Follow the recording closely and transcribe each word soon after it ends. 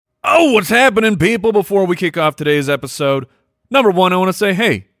Oh, what's happening, people? Before we kick off today's episode, number one, I want to say,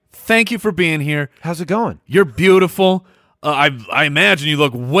 hey, thank you for being here. How's it going? You're beautiful. I imagine you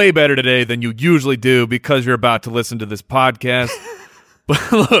look way better today than you usually do because you're about to listen to this podcast.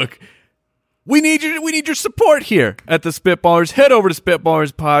 But look, we need your support here at the Spitballers. Head over to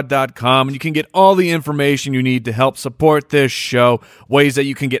spitballerspod.com and you can get all the information you need to help support this show, ways that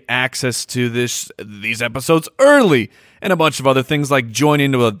you can get access to these episodes early, and a bunch of other things like join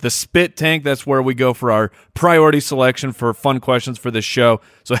into the Spit Tank. That's where we go for our priority selection for fun questions for this show.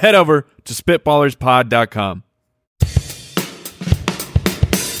 So head over to spitballerspod.com.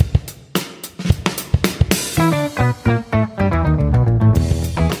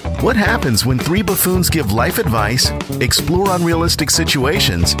 What happens when three buffoons give life advice, explore unrealistic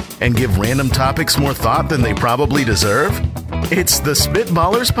situations, and give random topics more thought than they probably deserve? It's the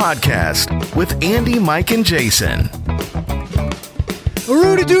Spitballers Podcast with Andy, Mike, and Jason.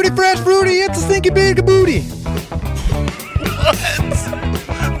 Rudy Duty Fresh Fruity, it's a stinky big booty.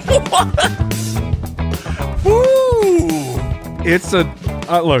 What? Woo! It's a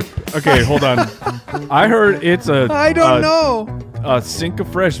look. Okay, hold on. I heard it's a. I don't know. A sink of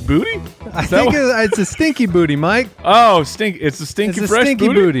fresh booty? I think it's a stinky booty, Mike. Oh, it's a stinky fresh stinky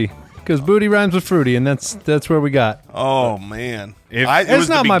booty. Because booty rhymes with fruity, and that's where we got. Oh man, it's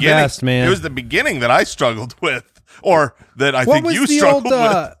not my best, man. It was the beginning that I struggled with, or that I think you struggled with.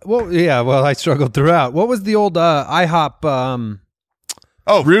 I struggled throughout. What was the old IHOP?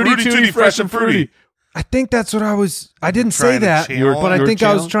 Rudy Tooty Fresh and Fruity. I think that's what I was. I didn't say that, but I think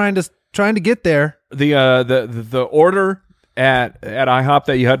I was trying to get there. The order at IHOP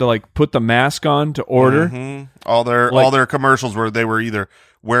that you had to like put the mask on to order. Mm-hmm. All their commercials were they were either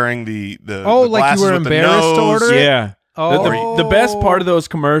wearing the like you were embarrassed to order it? Yeah. Oh. The best part of those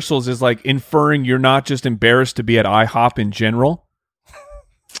commercials is like inferring you're not just embarrassed to be at IHOP in general.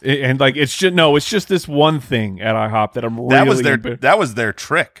 And like it's just this one thing at IHOP that I'm really that was their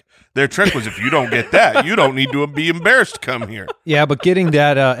trick. Their trick was if you don't get that, you don't need to be embarrassed to come here. Yeah, but getting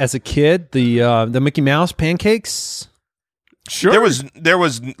that as a kid, the Mickey Mouse pancakes. Sure. There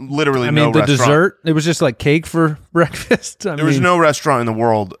was literally no the restaurant. Dessert. It was just like cake for breakfast. There was no restaurant in the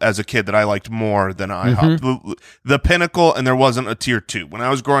world as a kid that I liked more than IHOP. Mm-hmm. The pinnacle, and there wasn't a tier 2. When I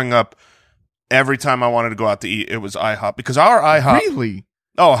was growing up, every time I wanted to go out to eat, it was IHOP because our IHOP. Really?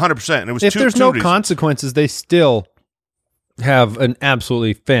 Oh, 100%. And it was if there's no consequences, they still have an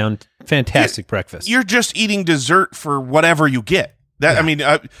absolutely fantastic breakfast. You're just eating dessert for whatever you get. That I mean,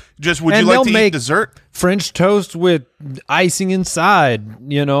 would you like to eat dessert? French toast with icing inside.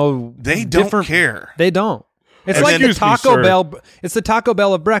 They don't care. They don't. It's like the Taco Bell. It's the Taco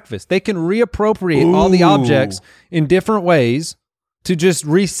Bell of breakfast. They can reappropriate all the objects in different ways to just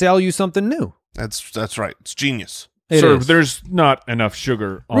resell you something new. That's right. It's genius. Sir, there's not enough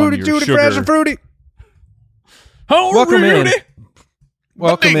sugar on Rudy your Tooty sugar. Fresh and Fruity. Oh, welcome Rudy.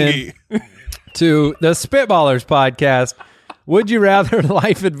 Welcome in to the Spitballers Podcast. Would you rather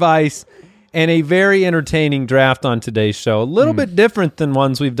life advice and a very entertaining draft on today's show. A little bit different than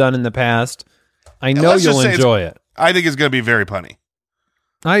ones we've done in the past. I know you'll enjoy it. I think it's going to be very punny.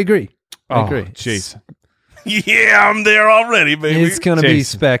 I agree. I agree. Jeez. Yeah, I'm there already, baby. It's going to be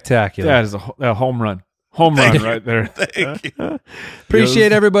spectacular. That is a home run. Home run right there. Thank you.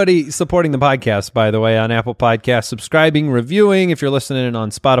 Appreciate everybody supporting the podcast, by the way, on Apple Podcasts, subscribing, reviewing. If you're listening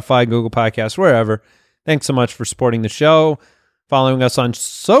on Spotify, Google Podcasts, wherever. Thanks so much for supporting the show. Following us on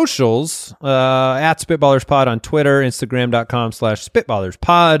socials, at SpitballersPod on Twitter,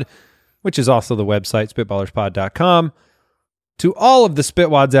 Instagram.com/SpitballersPod, which is also the website, SpitballersPod.com. To all of the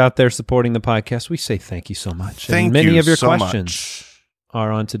Spitwads out there supporting the podcast, we say thank you so much. Thank many you of your so questions much.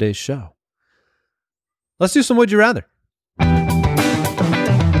 Are on today's show. Let's do some Would You Rather.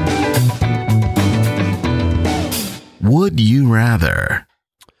 Would you rather?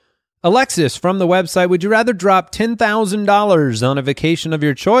 Alexis from the website, would you rather drop $10,000 on a vacation of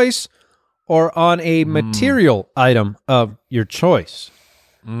your choice or on a material item of your choice?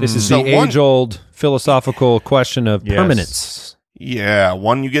 This is the age-old philosophical question of permanence. Yeah,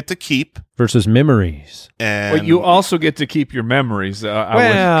 one you get to keep. Versus memories. And but you also get to keep your memories.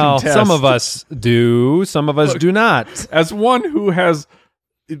 Well, some of us do. Some of us do not. As one who has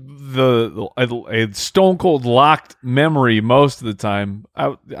a stone cold locked memory most of the time,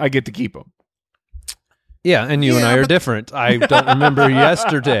 I get to keep them. Yeah, and you and I are different. I don't remember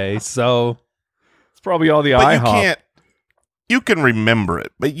yesterday, so it's probably all the IHOP. You can remember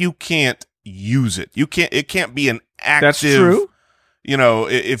it, but you can't use it. It can't be an active. That's true. You know,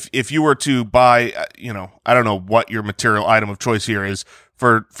 if you were to buy, I don't know what your material item of choice here is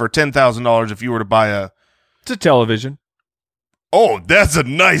for $10,000. If you were to buy it's a television. Oh, that's a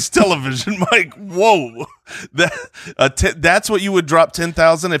nice television, Mike. Whoa, that's what you would drop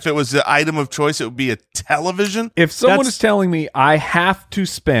 10,000 if it was the item of choice. It would be a television. If someone is telling me I have to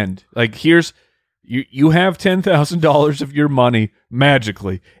spend, like, here's you have $10,000 of your money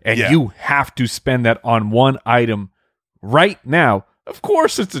magically, and you have to spend that on one item right now. Of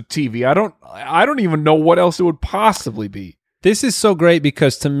course, it's a TV. I don't even know what else it would possibly be. This is so great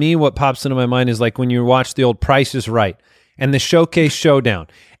because to me, what pops into my mind is like when you watch the old Price is Right and the Showcase Showdown,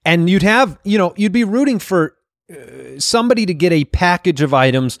 and you'd be rooting for somebody to get a package of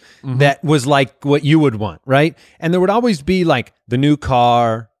items that was like what you would want, right? And there would always be like the new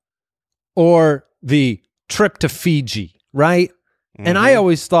car or the trip to Fiji, right? And I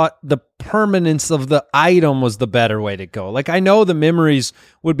always thought the permanence of the item was the better way to go. Like, I know the memories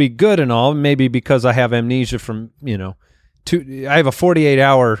would be good and all, maybe because I have amnesia from, I have a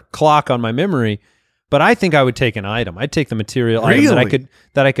 48-hour clock on my memory, but I think I would take an item. I'd take the material item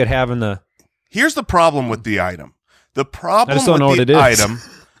that I could have in the... Here's the problem with the item. The problem I just don't know what it is.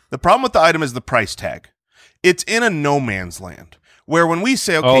 The problem with the item is the price tag. It's in a no man's land. Where when we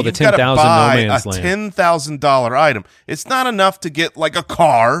say, okay, you've got to buy a $10,000 item, it's not enough to get like a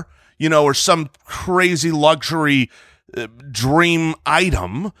car, or some crazy luxury dream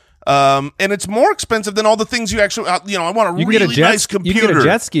item. And it's more expensive than all the things you actually, I want a really nice computer. You can get a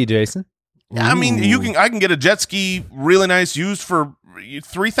jet ski, Jason. I mean, I can get a jet ski really nice used for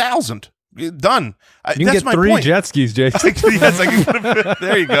 $3,000. Done. You can get 3 jet skis, Jason. Yes, I can get a,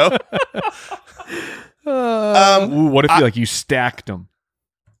 there you go. What if you stacked them?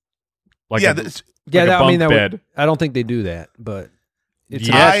 Like a bunk bed. I don't think they do that, but it's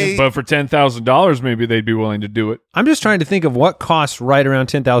but for $10,000, maybe they'd be willing to do it. I'm just trying to think of what costs right around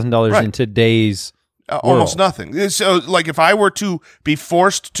 $10,000 in today's almost nothing. So, like, if I were to be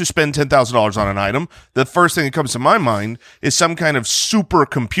forced to spend $10,000 on an item, the first thing that comes to my mind is some kind of super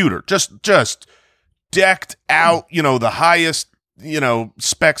computer, just decked out, the highest,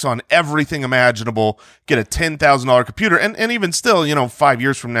 specs on everything imaginable. Get a $10,000 computer, and even still, 5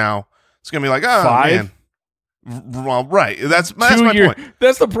 years from now, it's gonna be like, oh, 5? Man. Well, right. That's my point.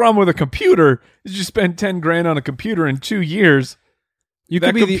 That's the problem with a computer. Is you spend $10,000 on a computer in 2 years.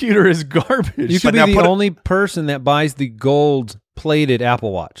 Computer is garbage. You could be the only person that buys the gold-plated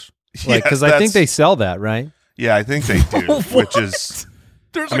Apple Watch. Because I think they sell that, right? Yeah, I think they do. Which is,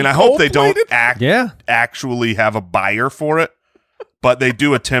 I hope they don't actually have a buyer for it, but they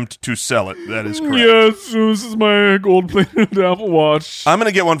do attempt to sell it. That is correct. Yes, this is my gold-plated Apple Watch. I'm going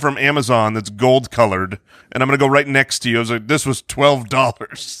to get one from Amazon that's gold-colored, and I'm going to go right next to you. I was like, this was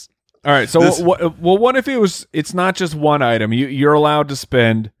 $12. All right, so what if it's not just one item? You're allowed to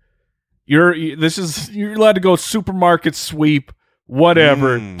spend. You're allowed to go supermarket sweep,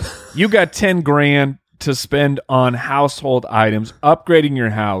 whatever. You got $10,000 to spend on household items, upgrading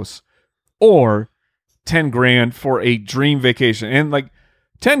your house, or $10,000 for a dream vacation. And like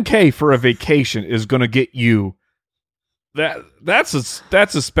 $10,000 for a vacation is going to get you that's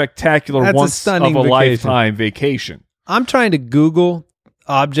a spectacular once of a lifetime vacation. I'm trying to Google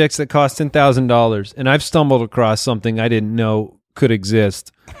objects that cost $10,000, and I've stumbled across something I didn't know could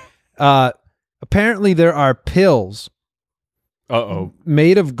exist. Apparently, there are pills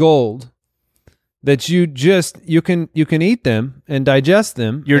made of gold that you can eat them and digest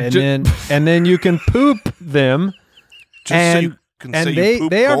them, and then you can poop them.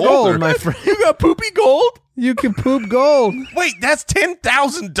 They are gold, my friend. You got poopy gold? You can poop gold. Wait, that's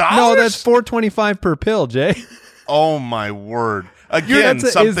 $10,000? No, that's $425 per pill, Jay. Oh my word! Again,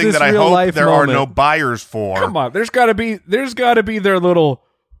 something that I hope there are no buyers for. Come on, there's got to be their little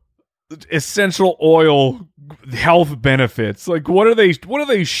essential oil health benefits. Like, what are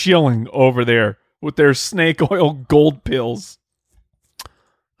they shilling over there with their snake oil gold pills?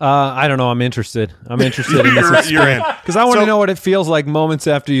 I don't know. I'm interested in this. You're in. Because I want to know what it feels like moments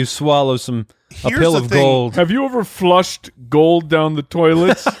after you swallow a pill of gold. Have you ever flushed gold down the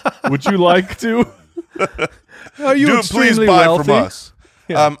toilets? Would you like to? Are you please buy wealthy? from us.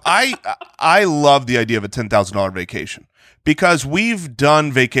 Yeah. I love the idea of a $10,000 vacation because we've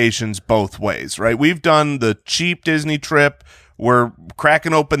done vacations both ways, right? We've done the cheap Disney trip. We're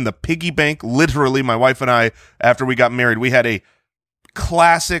cracking open the piggy bank. Literally, my wife and I, after we got married, we had a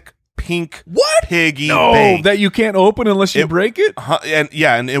classic pink piggy bank that you can't open unless you break it.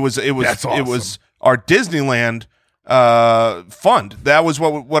 And it was awesome. It was our Disneyland fund. That was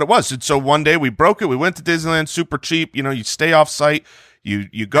what it was. And so one day we broke it. We went to Disneyland, super cheap. You stay off site.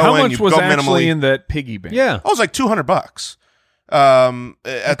 You go How in. much you was go actually minimally in that piggy bank? Yeah, it was like $200. At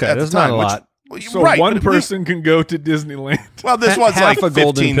that's the time, not a lot. So one person can go to Disneyland. Well, this was half like a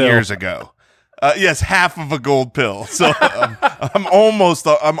golden 15 pill. years ago. Yes, half of a gold pill. So I'm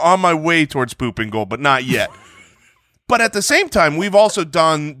on my way towards pooping gold, but not yet. But at the same time, we've also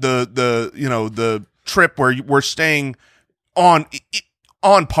done the trip where we're staying on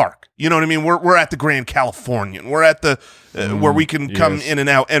park. You know what I mean? We're at the Grand Californian. We're at the where we can come in and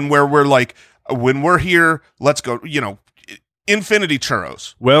out, and where we're like, when we're here, let's go. Infinity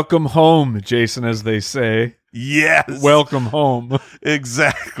churros. Welcome home, Jason, as they say. Yes. Welcome home.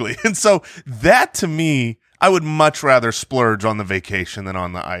 Exactly. And so that, to me, I would much rather splurge on the vacation than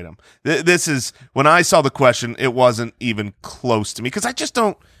on the item. This is, when I saw the question, it wasn't even close to me, because I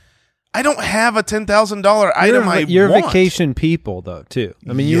don't have a $10,000 item. You're vacation people, though, too.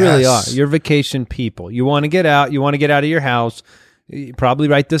 I mean, you really are. You're vacation people. You want to get out. You want to get out of your house. Probably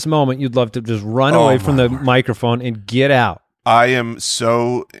right this moment, you'd love to just run away from the microphone and get out. I am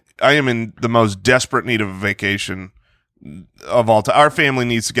in the most desperate need of a vacation of all time. Our family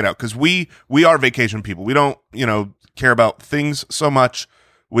needs to get out, because we are vacation people. We don't, care about things so much.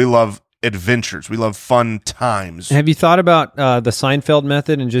 We love adventures. We love fun times. Have you thought about the Seinfeld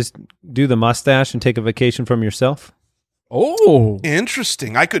method and just do the mustache and take a vacation from yourself? Oh,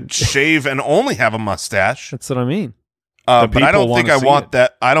 interesting. I could shave and only have a mustache. That's what I mean. But I don't think I want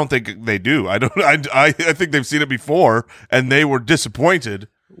that. I don't think they do. I think they've seen it before, and they were disappointed.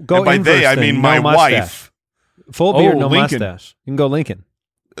 And by they, I mean my wife. Full beard, no Lincoln. Mustache. You can go Lincoln.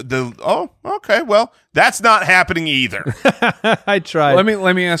 Okay. Well, that's not happening either. I tried.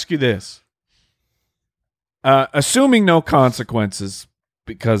 Let me ask you this. Assuming no consequences,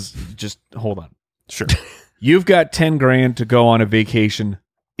 because just hold on. Sure. You've got $10,000 to go on a vacation.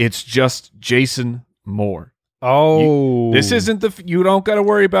 It's just Jason Moore. Oh, this isn't you don't got to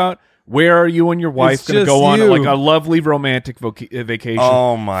worry about where are you and your wife going to go on like a lovely romantic vacation.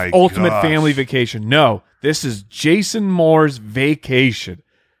 Oh my ultimate family vacation. No, this is Jason Moore's vacation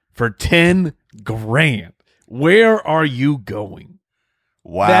for $10,000. Where are you going?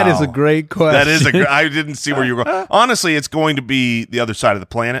 Wow, that is a great question. I didn't see where you were going. Honestly, it's going to be the other side of the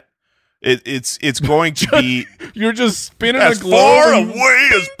planet. It's going to be you're just spinning as a globe far away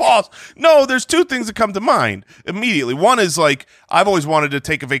as possible. No, there's two things that come to mind immediately. One is like, I've always wanted to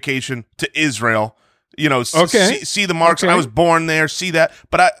take a vacation to Israel. See the marks. Okay. I was born there. See that,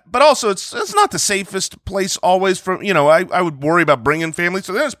 but also it's not the safest place always. From I would worry about bringing family,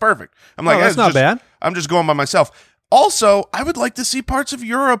 so that's perfect. I'm like, that's not bad. I'm just going by myself. Also, I would like to see parts of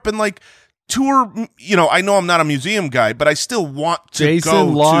Europe and like tour. I know I'm not a museum guy, but I still want to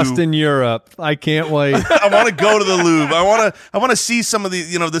Jason lost in Europe. I can't wait. I want to go to the Louvre. I want to see some of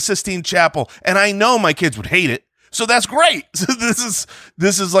the the Sistine Chapel, and I know my kids would hate it. So that's great. So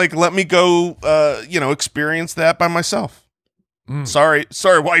this is like, let me go experience that by myself. Sorry,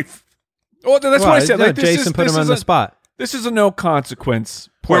 wife. Well, that's what I said. Like, Jason put him on the spot. This is a no consequence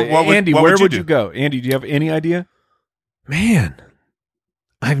play. Andy, where would you go? Andy, do you have any idea? Man,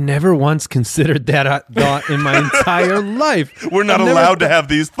 I've never once considered that thought in my entire life. We're not allowed to have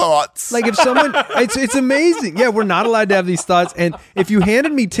these thoughts. Like if someone, it's amazing. Yeah, we're not allowed to have these thoughts. And if you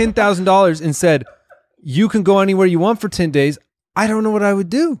handed me $10,000 and said, you can go anywhere you want for 10 days, I don't know what I would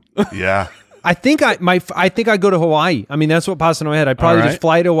do. Yeah. I think I'd go to Hawaii. I mean, that's what pops in my head. I'd probably just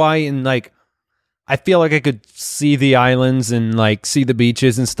fly to Hawaii and like, I feel like I could see the islands and like see the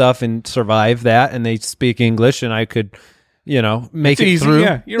beaches and stuff and survive that. And they speak English and I could, make it easy. through.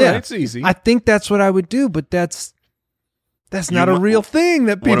 Yeah, you're right. It's easy. I think that's what I would do, but that's not a real thing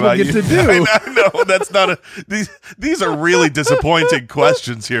that people get to do. I know that's not these are really disappointing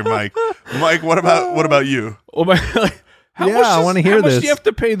questions here, Mike. Mike, what about you? Well, I want to hear this. How much do you have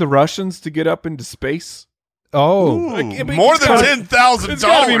to pay the Russians to get up into space? Oh, more than $10,000. It's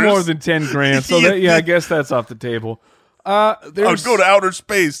got to be more than $10,000. So I guess that's off the table. I would go to outer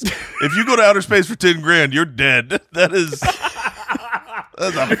space. If you go to outer space for $10,000, you're dead. That's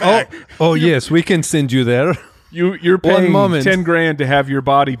a fact. Oh yes, we can send you there. You're paying $10,000 to have your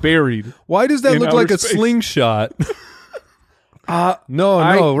body buried. Why does that look like a slingshot?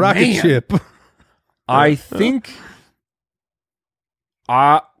 No, rocket ship. I think.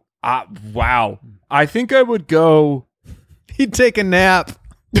 Wow. I think I would go. He'd take a nap.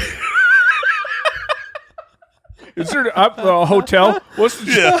 Is there a hotel? What's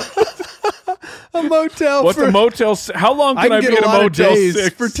the a motel? What's a motel? How long can I be in a motel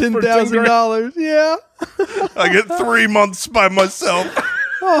for $10,000? Yeah, I get 3 months by myself.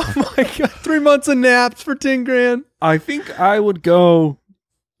 Oh my god, 3 months of naps for $10,000. I think I would go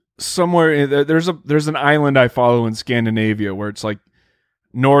somewhere. There's an island I follow in Scandinavia where it's like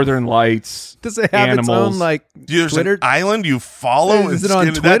Northern Lights. Does it have animals. its own like There's Twitter? An island you follow? Is it on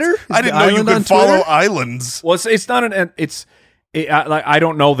Twitter? I didn't know you could follow islands. Well, it's not an. I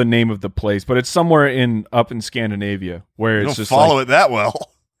don't know the name of the place, but it's somewhere up in Scandinavia where you it's don't just follow it that well.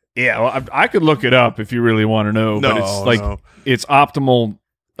 Yeah, well, I could look it up if you really want to know. But it's optimal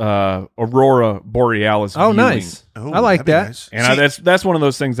aurora borealis. Oh, viewing. Nice! I like that. Nice. And that's one of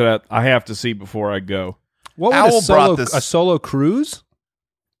those things that I have to see before I go. What would a solo cruise?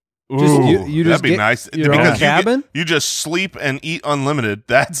 Ooh, you that'd be nice. Your own cabin. You just sleep and eat unlimited.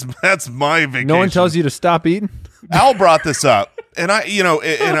 That's my vacation. No one tells you to stop eating. Al brought this up, and I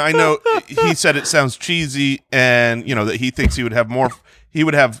know he said it sounds cheesy, and that he thinks he would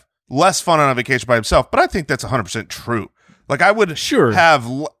have less fun on a vacation by himself. But I think that's 100% true. Like I would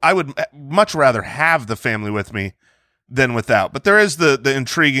much rather have the family with me than without. But there is the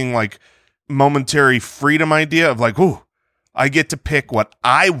intriguing like momentary freedom idea of like, ooh, I get to pick what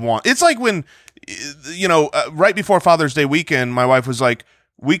I want. It's like when right before Father's Day weekend, my wife was like,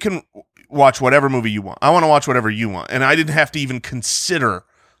 we can watch whatever movie you want. I want to watch whatever you want. And I didn't have to even consider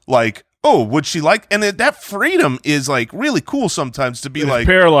like, oh, would she like? And that freedom is like really cool sometimes to be like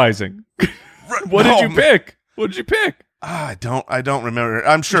paralyzing. What did you pick? What did you pick? I don't remember.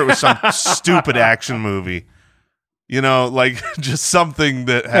 I'm sure it was some stupid action movie. Like just something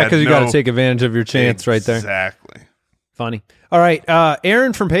that had because you got to take advantage of your chance right there. Exactly. Funny. All right,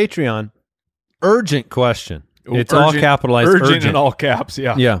 Aaron from Patreon. Urgent question. It's urgent, all capitalized. Urgent in all caps.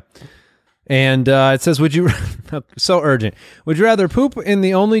 Yeah. Yeah. And it says, would you so urgent? Would you rather poop in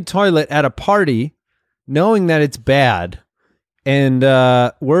the only toilet at a party, knowing that it's bad, and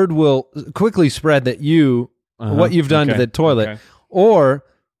word will quickly spread that what you've done to the toilet, or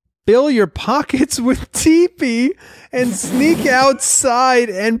fill your pockets with TP and sneak outside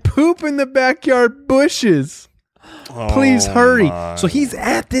and poop in the backyard bushes? Please hurry. So he's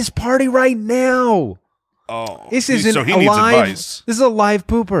at this party right now. Oh, this isn't so he needs advice. This is a live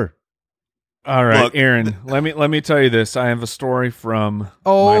pooper. All right, look, Aaron. let me tell you this. I have a story from.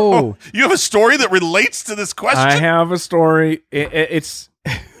 You have a story that relates to this question. I have a story. It's.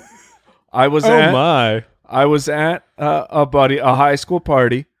 I was at a high school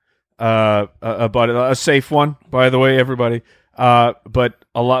party, a safe one, by the way, everybody. But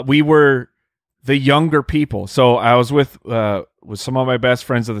we were the younger people. So I was with some of my best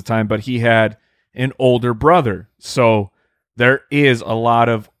friends at the time, but he had an older brother. So there is a lot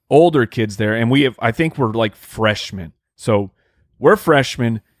of older kids there, and I think we're like freshmen. So we're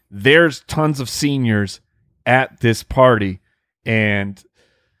freshmen. There's tons of seniors at this party, and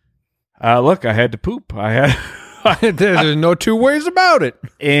look, I had to poop. There's no two ways about it.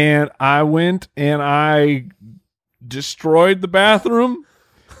 And I went and I destroyed the bathroom,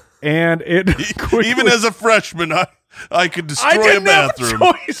 and it even as a freshman, I could destroy a bathroom.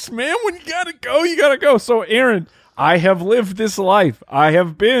 Have a choice, man. When you gotta go, you gotta go. So, Aaron, I have lived this life. I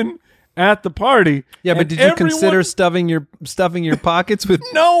have been at the party. Yeah, but did you consider stuffing your pockets with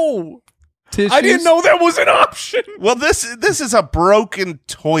no tissues? I didn't know that was an option. Well, this is a broken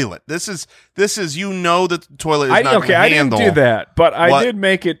toilet. This is the toilet is not going to handle. I didn't do that, but I did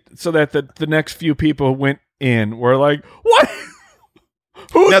make it so that the next few people went in were like, what?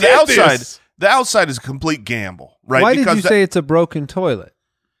 Who now did this? The outside is a complete gamble, right? Why did you say it's a broken toilet?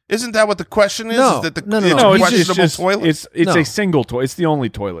 Isn't that what the question is? No, is that no. It's a toilet? It's a single toilet. It's the only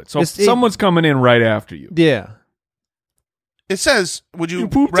toilet. So someone's coming in right after you. Yeah. It says, would you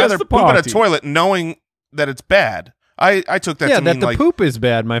rather poop in a toilet knowing that it's bad? I took that to mean that the poop is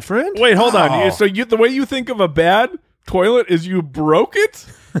bad, my friend. Wait, hold on. So the way you think of a bad toilet is you broke it?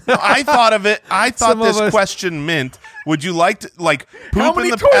 No, I thought of it. I thought this question meant, would you like to poop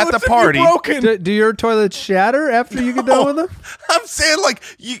at the party? Do your toilets shatter after you get done with them? I'm saying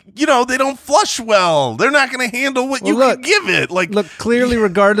they don't flush well. They're not going to handle what you can give it. Look, clearly,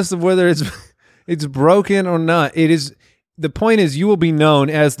 regardless of whether it's broken or not, it is. The point is, you will be known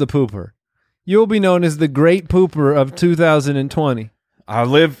as the pooper. You will be known as the great pooper of 2020. I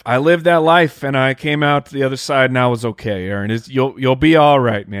lived that life, and I came out to the other side, and I was okay, Aaron. You'll be all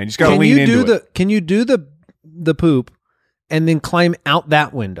right, man. You just got to lean into it. Can you do the poop and then climb out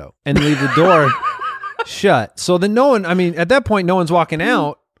that window and leave the door shut? So then no one, at that point, no one's walking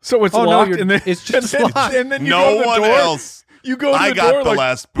out. So it's locked, and then it's just locked. And then you no go to the one door. else. You go to I the got door the like,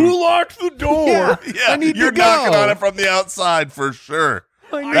 last poop. who locked the door? Yeah, I need you're to go. knocking on it from the outside for sure.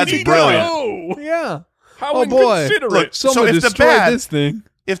 That's brilliant. Go. Yeah. How inconsiderate. Look, someone destroyed this thing.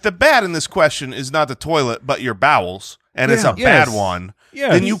 If the bad in this question is not the toilet, but your bowels, and it's a bad one,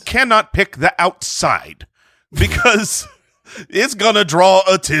 then you cannot pick the outside because it's going to draw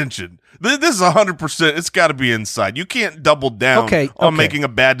attention. This is 100%. It's got to be inside. You can't double down on making a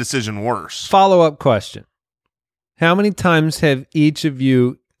bad decision worse. Follow-up question. How many times have each of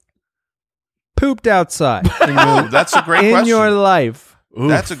you pooped outside? That's a great question. In your life. Oof.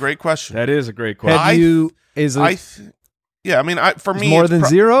 That's a great question. That is a great question. Have you? For me, more than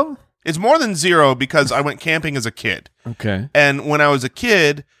zero. It's more than zero because I went camping as a kid. Okay. And when I was a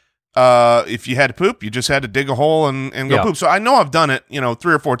kid, if you had to poop, you just had to dig a hole and go poop. So I know I've done it, 3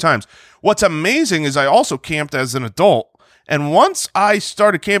 or 4 times. What's amazing is I also camped as an adult. And once I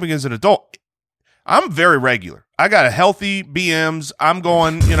started camping as an adult, I'm very regular. I got a healthy BMs. I'm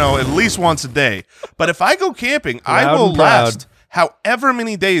going, at least once a day. But if I go camping, I will last however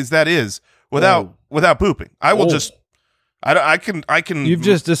many days that is without pooping. I will just... I can. You've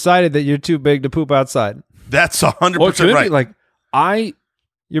just decided that you're too big to poop outside. That's 100% right.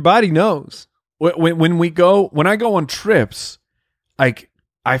 Your body knows. When I go on trips,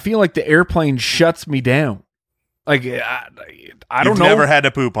 I feel like the airplane shuts me down. I don't know. You've never had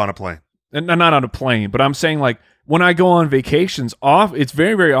to poop on a plane. Not on a plane, but I'm saying when I go on vacations, it's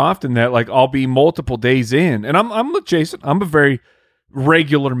very, very often that I'll be multiple days in, and I'm with Jason. I'm a very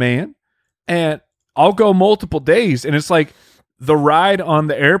regular man, and I'll go multiple days, and it's like the ride on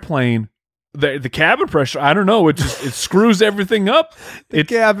the airplane, the cabin pressure. I don't know. It screws everything up.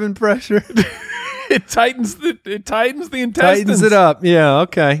 Cabin pressure. It tightens the intestines. Tightens it up. Yeah.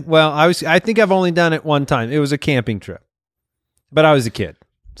 Okay. Well, I think I've only done it one time. It was a camping trip, but I was a kid.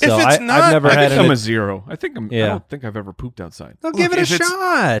 So I've never had. I'm a zero. I don't think I've ever pooped outside. Well, give it a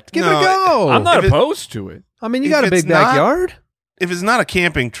shot. Give it a go. I'm not opposed to it. I mean, you got a big backyard. If it's not a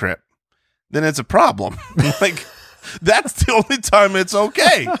camping trip, then it's a problem. That's the only time it's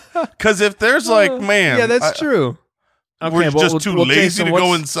okay. Because if there's yeah, that's true. We're just too lazy to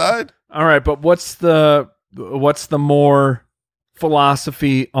go inside. All right, but what's the more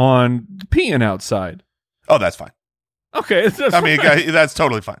philosophy on peeing outside? Oh, that's fine. Okay, that's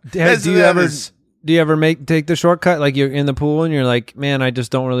totally fine. Do you ever take the shortcut? Like you're in the pool and you're like, man, I just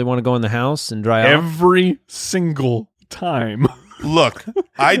don't really want to go in the house and dry off. Every single time. Look,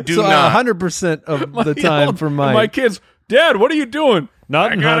 I do not 100% of the time for my kids. Dad, what are you doing?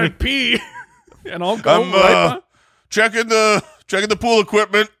 Nothing, I gotta pee, and I'll go. I'm checking the pool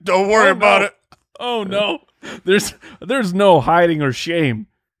equipment. Don't worry about it. Oh no, there's no hiding or shame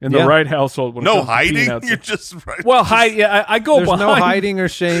in the right household. When no hiding. You're just right. Well, I go there's behind. No hiding or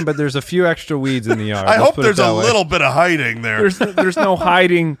shame, but there's a few extra weeds in the yard. I hope there's a little bit of hiding there. There's no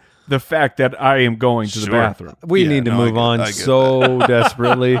hiding the fact that I am going to the bathroom. We need to move on so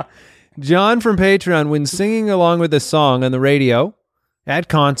desperately. John from Patreon, when singing along with a song on the radio, at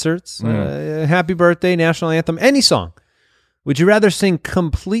concerts, happy birthday, national anthem, any song, would you rather sing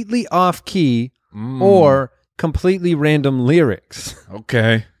completely off key or completely random lyrics?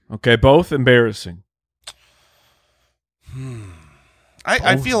 Okay, both embarrassing.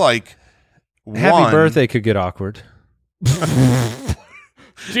 I feel like happy birthday could get awkward.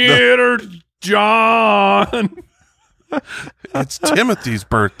 Dear John, it's Timothy's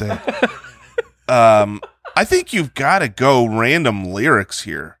birthday. I think you've got to go random lyrics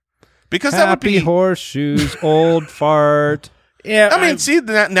here because that would be horseshoes, old fart. Yeah, I mean, see,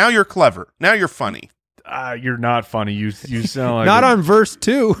 now you're clever. Now you're funny. You're not funny. You sound like not on verse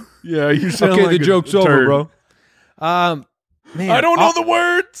 2. Yeah, you sound okay. Like the joke's over, bro. Man, I don't know the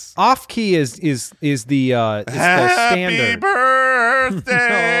words. Off key is the Happy standard.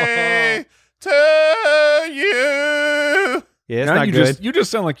 Birthday to you. Yeah, it's not good. You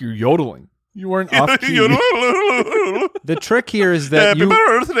just sound like you're yodeling. You weren't off key. The trick here is that Happy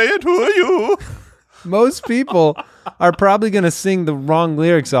birthday to you. Most people are probably going to sing the wrong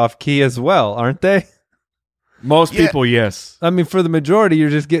lyrics off key as well, aren't they? Most people, yes. I mean, for the majority, you're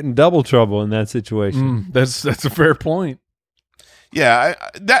just getting double trouble in that situation. That's a fair point. Yeah,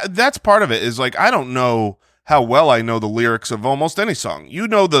 that's part of it. Is I don't know how well I know the lyrics of almost any song. You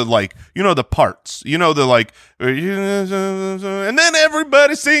know the parts. You know the and then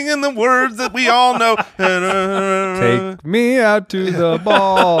everybody singing the words that we all know. Take me out to the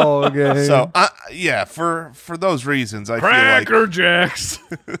ball game. So for those reasons, I Cracker feel like Jacks.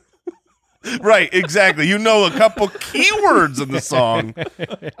 Right, exactly. You know a couple keywords in the song.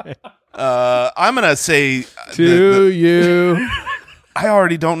 I'm gonna say you. I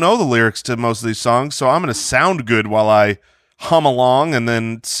already don't know the lyrics to most of these songs, so I'm going to sound good while I hum along and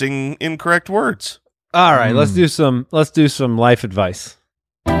then sing incorrect words. All right, let's do some life advice.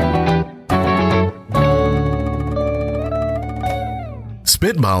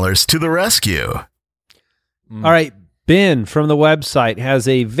 Spitballers to the rescue. All right, Ben from the website has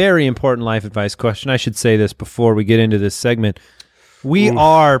a very important life advice question. I should say this before we get into this segment. We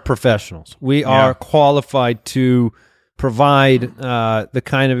are professionals. We are qualified to provide the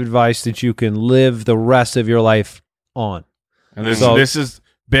kind of advice that you can live the rest of your life on. And this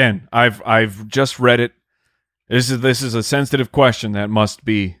Ben, I've just read it. This is a sensitive question that must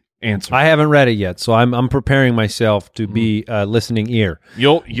be answered. I haven't read it yet, so I'm preparing myself to be a listening ear.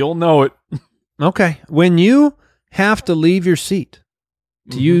 You'll know it. Okay. When you have to leave your seat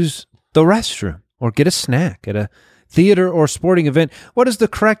to use the restroom or get a snack at a theater or sporting event, what is the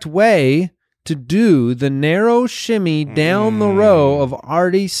correct way to do the narrow shimmy down the row of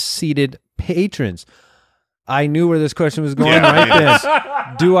already seated patrons? I knew where this question was going right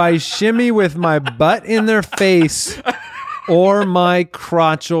then. Do I shimmy with my butt in their face or my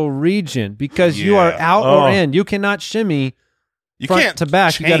crotchal region? Because you are out or in. You cannot shimmy front to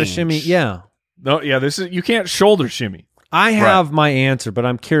back. You got to shimmy. Yeah. No, yeah, you can't shoulder shimmy. I have my answer, but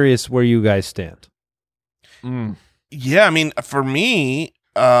I'm curious where you guys stand. Yeah, I mean, for me,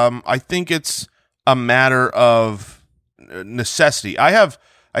 I think it's a matter of necessity. I have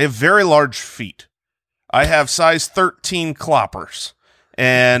very large feet. I have size 13 cloppers.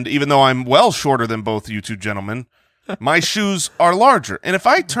 And even though I'm well shorter than both you two gentlemen, my shoes are larger. And if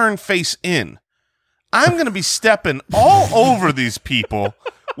I turn face in, I'm going to be stepping all over these people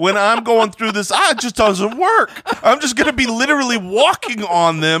when I'm going through this. It just doesn't work. I'm just going to be literally walking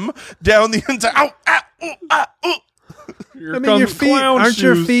on them down the entire. Your feet aren't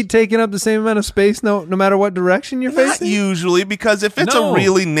your feet taking up the same amount of space no matter what direction you're facing? Not usually, because if it's a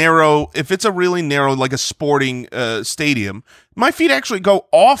really narrow, like a sporting stadium, my feet actually go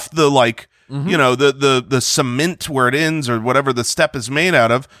off the the cement where it ends or whatever the step is made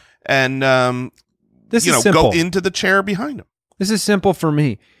out of, and go into the chair behind them. This is simple for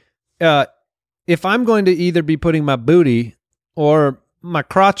me. If I'm going to either be putting my booty or my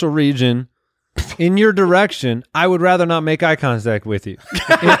crotchal region in your direction, I would rather not make eye contact with you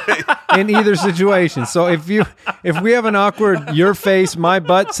in either situation. So if we have an awkward your face, my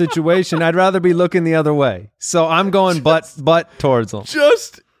butt situation, I'd rather be looking the other way. So I'm going butt towards them.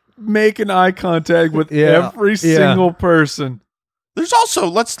 Just making eye contact with every single person. There's also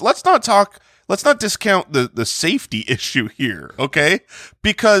let's not discount the safety issue here, okay?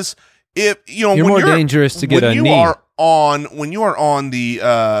 Because if you're more dangerous to get a knee. When you are on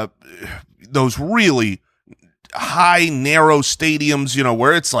the those really high, narrow stadiums,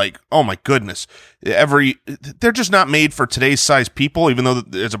 where it's like, oh my goodness, they're just not made for today's size people, even though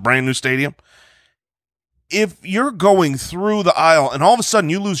it's a brand new stadium. If you're going through the aisle and all of a sudden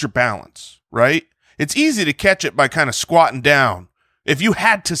you lose your balance, right? It's easy to catch it by kind of squatting down. If you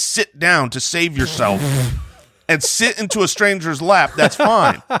had to sit down to save yourself and sit into a stranger's lap, that's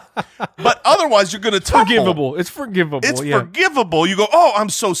fine. But otherwise, you're going to tumble. It's forgivable. It's forgivable. You go, oh, I'm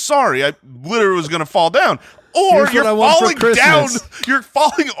so sorry. I literally was going to fall down. Or you're falling down. You're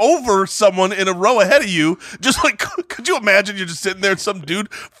falling over someone in a row ahead of you. Just like, could you imagine you're just sitting there and some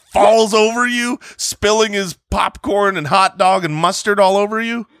dude falls over you, spilling his popcorn and hot dog and mustard all over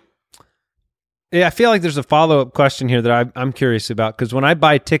you? Yeah, I feel like there's a follow-up question here that I'm curious about, because when I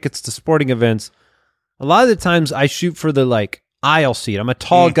buy tickets to sporting events, a lot of the times I shoot for the aisle seat. I'm a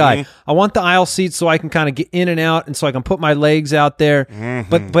tall guy. I want the aisle seat so I can kind of get in and out, and so I can put my legs out there.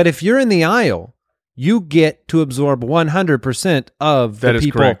 But if you're in the aisle, you get to absorb 100% of the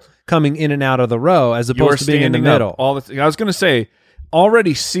people coming in and out of the row, as opposed to being in the middle. I was going to say,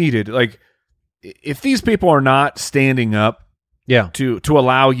 already seated. Like, if these people are not standing up, to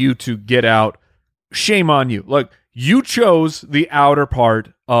allow you to get out, shame on you. Like, you chose the outer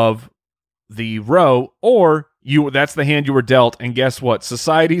part of the row, or that's the hand you were dealt, and guess what?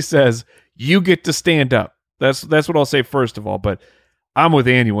 Society says you get to stand up. That's what I'll say first of all, but I'm with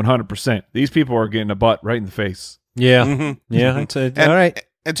Andy 100%. These people are getting a butt right in the face. Yeah. Yeah. All right.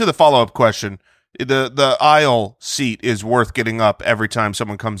 And to the follow-up question, the aisle seat is worth getting up every time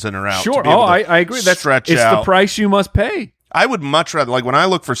someone comes in or out. Sure. I agree. It's the price you must pay. I would much rather, like when I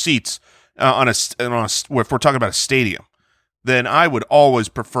look for seats if we're talking about a stadium, then I would always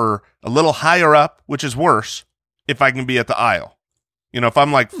prefer a little higher up, which is worse if I can be at the aisle. If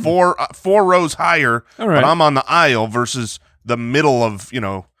I'm like four rows higher, but I'm on the aisle versus the middle of,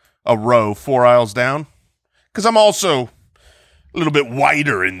 a row 4 aisles down. Because I'm also a little bit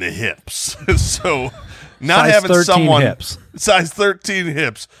wider in the hips. So not size having 13 someone hips. Size 13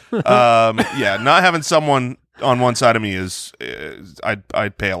 hips. Not having someone on one side of me is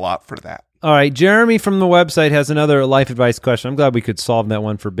I'd pay a lot for that. All right, Jeremy from the website has another life advice question. I'm glad we could solve that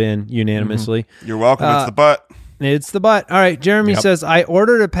one for Ben unanimously. You're welcome. It's the butt. It's the butt. All right, Jeremy says, I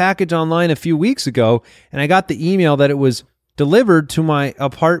ordered a package online a few weeks ago, and I got the email that it was delivered to my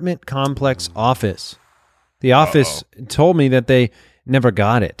apartment complex office. The office told me that they never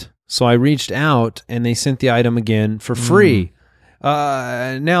got it. So I reached out, and they sent the item again for free.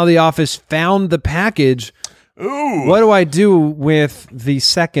 Now the office found the package, Ooh. What do I do with the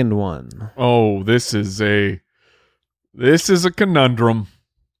second one? Oh, this is a conundrum.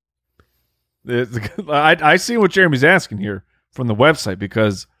 I see what Jeremy's asking here from the website,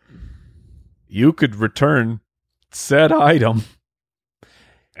 because you could return said item.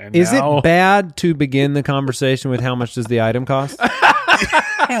 Is it bad to begin the conversation with how much does the item cost?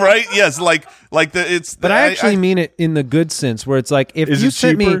 Right? Yes, like it's. But I actually mean it in the good sense, where it's like if you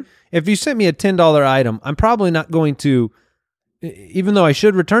sent me a $10 item, I'm probably not going to, even though I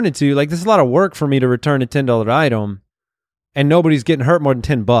should return it to you. Like, this is a lot of work for me to return a $10 item, and nobody's getting hurt more than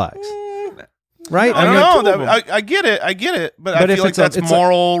 $10, right? I don't know. I get it, but I feel like that's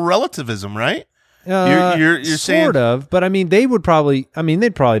moral relativism, right? You're saying sort of, but I mean, they probably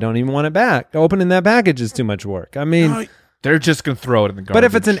don't even want it back. Opening that package is too much work. I mean, they're just gonna throw it in the garbage. But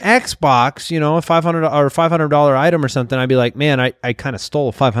if it's an Xbox, a $500 item or something, I'd be like, man, I kind of stole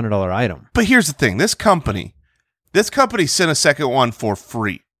a $500 item. But here's the thing: this company sent a second one for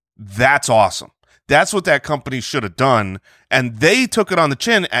free. That's awesome. That's what that company should have done, and they took it on the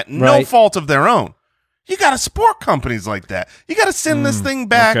chin at no fault of their own. You got to support companies like that. You got to send this thing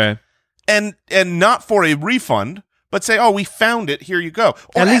back. Okay. And not for a refund, but say, "Oh, we found it. Here you go."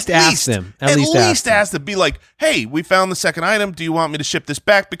 Or at least ask them. At least ask them. Be like, "Hey, we found the second item. Do you want me to ship this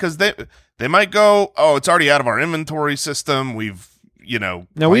back?" Because they might go, "Oh, it's already out of our inventory system. We've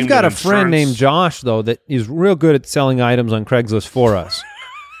Now we've got a friend named Josh though that is real good at selling items on Craigslist for us.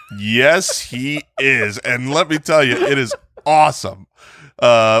 Yes, he is, and let me tell you, it is awesome.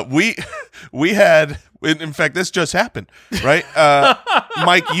 We had. In fact, this just happened, right?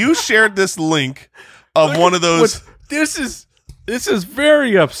 Mike, you shared this link of one of those. This is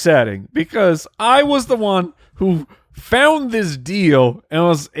very upsetting, because I was the one who found this deal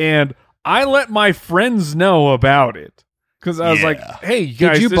and I let my friends know about it, because I was like, "Hey, you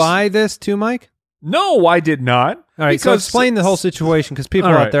guys, did you buy this too, Mike?" No, I did not. All right, so explain the whole situation, because people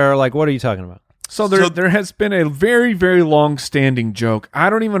out there are like, "What are you talking about?" So there has been a very, very long-standing joke. I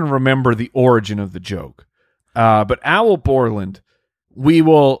don't even remember the origin of the joke. But Owl Borland, we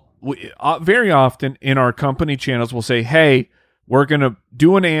very often in our company channels will say, "Hey, we're going to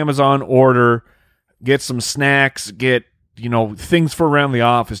do an Amazon order, get some snacks, get, things for around the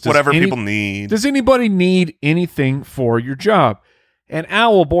office. Whatever people need. Does anybody need anything for your job?" And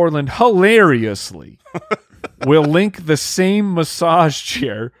Owl Borland hilariously will link the same massage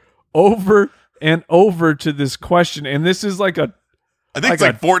chair over and over to this question. And this is like I think it's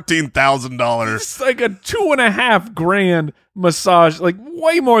like $14,000. It's like a $2,500 massage, like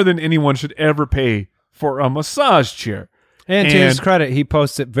way more than anyone should ever pay for a massage chair. And to his credit, he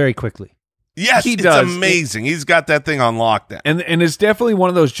posts it very quickly. Yes, it's amazing. He's got that thing on lockdown. And it's definitely one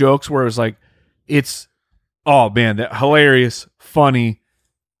of those jokes where it's like, oh man, that hilarious, funny,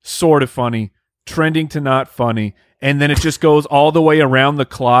 sort of funny, trending to not funny, and then it just goes all the way around the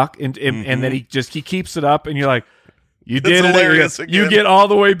clock, and then he keeps it up, and you're like, you did it again. You get all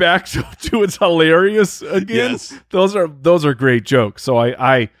the way back to it's hilarious again. Yes. Those are great jokes. So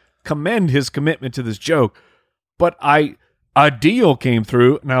I commend his commitment to this joke. But a deal came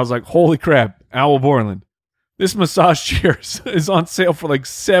through, and I was like, holy crap, Owl Borland, this massage chair is on sale for like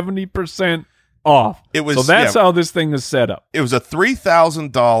 70% off. So that's how this thing is set up. It was a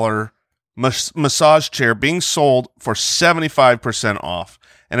 $3,000 massage chair being sold for 75% off.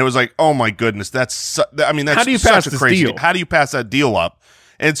 And it was like, oh my goodness, that's how do you pass this deal? How do you pass that deal up?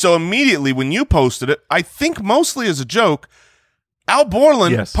 And so immediately when you posted it, I think mostly as a joke, Al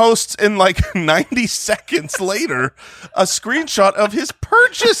Borland posts in like 90 seconds later a screenshot of his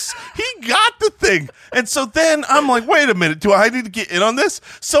purchase. He got the thing. And so then I'm like, wait a minute, do I need to get in on this?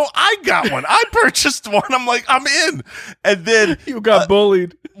 So I got one. I purchased one. I'm like, I'm in. And then you got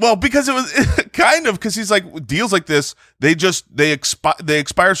bullied. Well, because it was kind of, because he's like, deals like this, they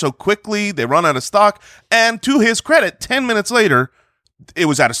expire so quickly, they run out of stock. And to his credit, 10 minutes later, it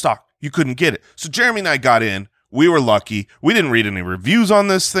was out of stock. You couldn't get it. So Jeremy and I got in. We were lucky. We didn't read any reviews on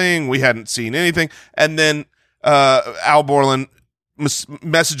this thing. We hadn't seen anything. And then Al Borland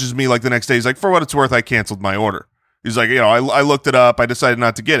messages me like the next day. He's like, for what it's worth, I canceled my order. He's like, I looked it up. I decided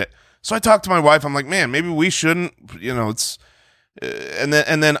not to get it. So I talked to my wife. I'm like, man, maybe we shouldn't. It's and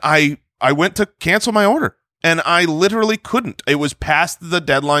then I went to cancel my order, and I literally couldn't. It was past the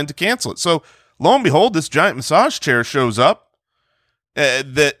deadline to cancel it. So lo and behold, this giant massage chair shows up.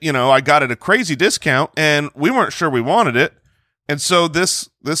 That I got at a crazy discount, and we weren't sure we wanted it, and so this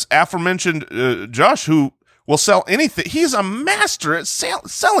aforementioned Josh, who will sell anything, he's a master at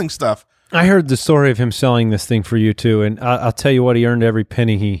selling stuff. I heard the story of him selling this thing for you too, and I'll tell you what, he earned every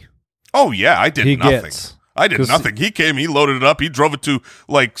penny he. Oh yeah, I did nothing. I did nothing. He came, he loaded it up, he drove it to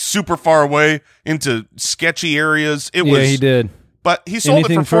like super far away into sketchy areas. Yeah, he did. But he sold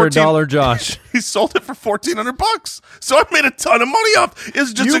anything it for $1, Josh. He sold it for $1,400. So I made a ton of money off.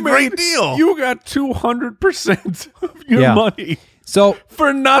 It's just a great deal. You got 200% of your money. So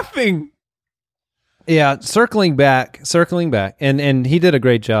for nothing. Yeah, circling back, and he did a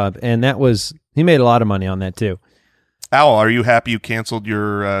great job, and he made a lot of money on that too. Al, are you happy you canceled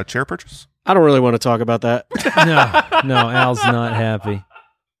your chair purchase? I don't really want to talk about that. No, Al's not happy.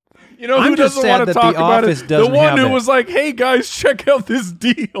 You know who doesn't want to talk about it? The one who was like, "Hey guys, check out this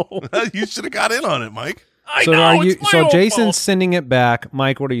deal." You should have got in on it, Mike. So Jason's sending it back.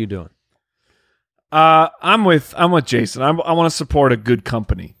 Mike, what are you doing? I'm with Jason. I want to support a good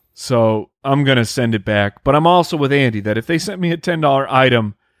company, so I'm gonna send it back. But I'm also with Andy that if they sent me a $10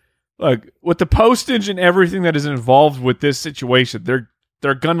 item, like with the postage and everything that is involved with this situation,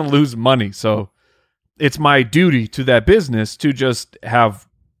 they're gonna lose money. So it's my duty to that business to just have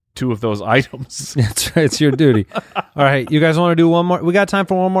 2 of those items. That's right. It's your duty. All right. You guys want to do one more? We got time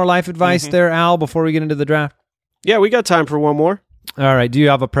for one more life advice there, Al, before we get into the draft? Yeah, we got time for one more. All right. Do you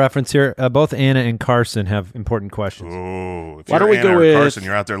have a preference here? Both Anna and Carson have important questions. Oh, why don't we go with Carson?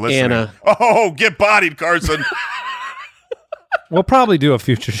 You're out there listening. Anna. Oh, get bodied, Carson. We'll probably do a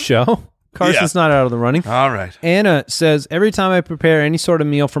future show. Carson's not out of the running. All right. Anna says, every time I prepare any sort of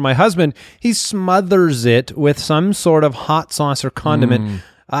meal for my husband, he smothers it with some sort of hot sauce or condiment.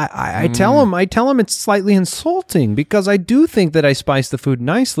 I tell him it's slightly insulting because I do think that I spice the food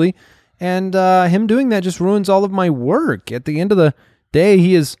nicely, and him doing that just ruins all of my work. At the end of the day,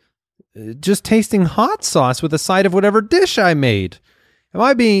 he is just tasting hot sauce with a side of whatever dish I made. Am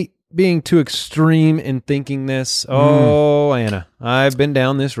I being too extreme in thinking this? Oh, Anna, I've been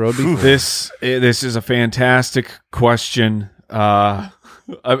down this road before. This is a fantastic question. There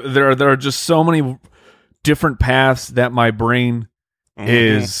are just so many different paths that my brain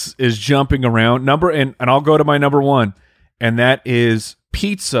is jumping around. And I'll go to my number 1, and that is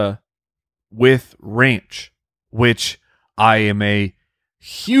pizza with ranch, which I am a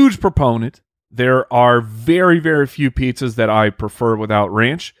huge proponent. There are very, very few pizzas that I prefer without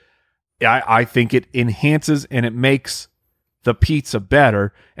ranch. I think it enhances and it makes the pizza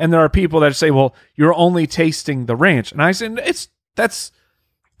better. And there are people that say, well, you're only tasting the ranch. And I say, that's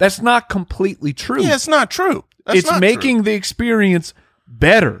not completely true. Yeah, it's not true. It's making the experience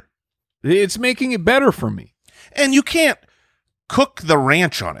better. It's making it better for me. And you can't cook the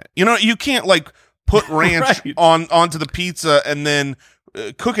ranch on it. You know, you can't like put ranch onto the pizza and then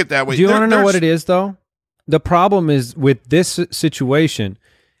cook it that way. Do you want to know what it is, though? The problem is with this situation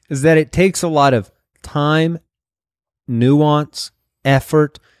is that it takes a lot of time, nuance,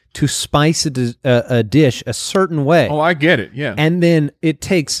 effort to spice a dish a certain way. Oh, I get it. Yeah. And then it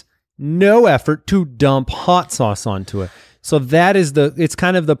takes no effort to dump hot sauce onto it. So that is it's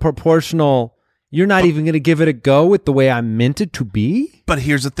kind of the proportional. You're not even going to give it a go with the way I meant it to be. But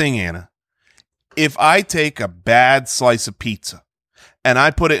here's the thing, Anna. If I take a bad slice of pizza and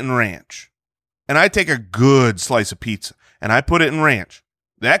I put it in ranch, and I take a good slice of pizza and I put it in ranch,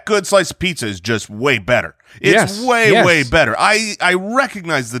 that good slice of pizza is just way better. It's way better. I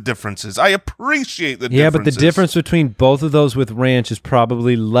recognize the differences. I appreciate the differences. Yeah, but the difference between both of those with ranch is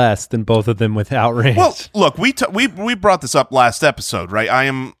probably less than both of them without ranch. Well, look, we brought this up last episode, right? I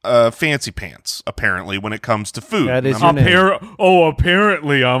am fancy pants, apparently, when it comes to food. That is your name.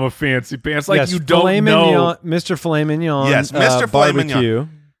 Apparently I'm a fancy pants. Like, yes, you don't know. Mr. Filet Mignon. Yes, Mr. Filet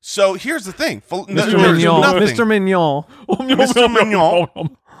Mignon. So here's the thing. Mr. Mignon. Mr. Mignon. Mr.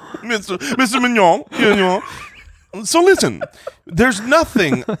 Mignon. Mr. Mignon. So listen, there's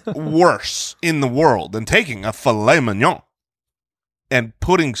nothing worse in the world than taking a filet mignon and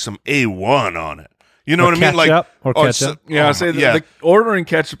putting some A1 on it. You know what I mean? Like ketchup. I say the ordering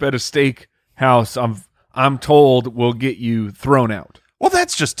ketchup at a steak house, I'm told, will get you thrown out. Well,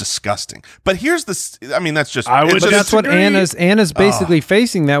 that's just disgusting. But here's the. I mean, that's just. But that's what Anna's basically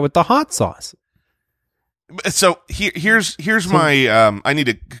facing that with the hot sauce. So here's my. I need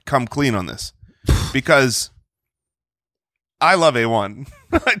to come clean on this because I love A1.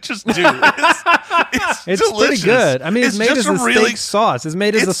 I just do. It's delicious. Pretty good. I mean, it's made as a steak sauce. It's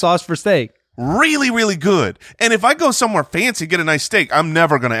made as a sauce for steak. Really, really good. And if I go somewhere fancy, get a nice steak, I'm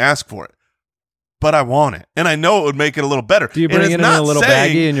never going to ask for it. But I want it, and I know it would make it a little better. Do you bring it in a little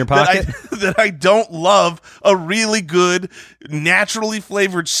baggie in your pocket? That I don't love a really good, naturally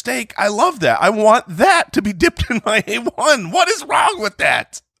flavored steak. I love that. I want that to be dipped in my A1. What is wrong with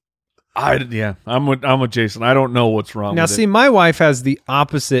that? I'm with Jason. I don't know what's wrong. Now, see, my wife has the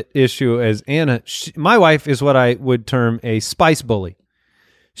opposite issue as Anna. My wife is what I would term a spice bully.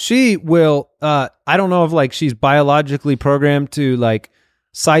 she will. I don't know if like she's biologically programmed to like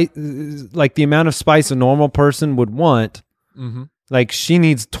the amount of spice a normal person would want. Mm-hmm. Like she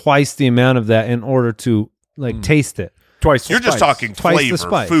needs twice the amount of that in order to like taste it. Twice. You're just talking flavor,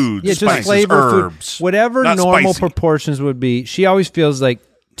 food, yeah, spices, just flavor, herbs, food, whatever not normal spicy. proportions would be. She always feels like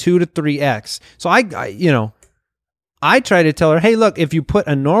 2 to 3x. So I try to tell her, hey, look, if you put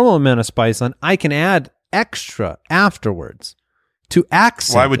a normal amount of spice on, I can add extra afterwards to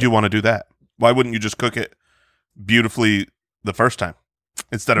accent. Why would you want to do that? Why wouldn't you just cook it beautifully the first time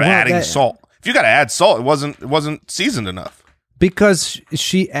instead of adding salt? If you got to add salt, it wasn't seasoned enough. Because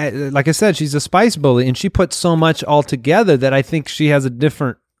she, like I said, she's a spice bully, and she puts so much all together that I think she has a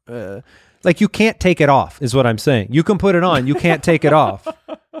different. Like you can't take it off, is what I'm saying. You can put it on, you can't take it off.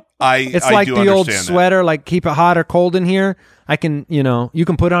 It's like the old sweater, like keep it hot or cold in here. I can, you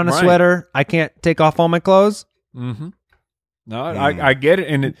can put on a sweater. I can't take off all my clothes. Mm-hmm. No, I get it,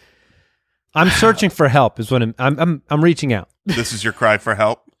 and I'm searching for help. Is what I'm reaching out. This is your cry for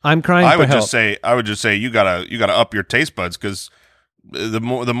help. I'm crying for help. I would just say you gotta up your taste buds because the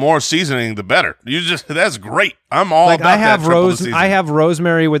more seasoning, the better. That's great. I'm all about that. I have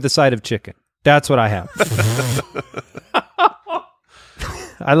rosemary with the side of chicken. That's what I have.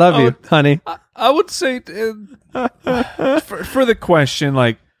 I love you, honey. I would say for the question,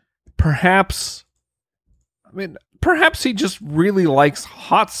 like perhaps he just really likes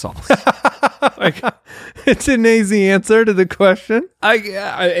hot sauce. Like it's an easy answer to the question.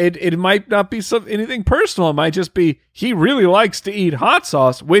 It might not be anything personal. It might just be he really likes to eat hot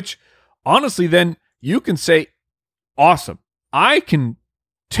sauce, which honestly then you can say, awesome. I can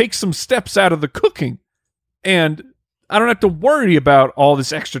take some steps out of the cooking and I don't have to worry about all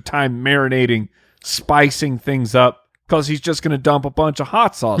this extra time marinating, spicing things up. Because he's just going to dump a bunch of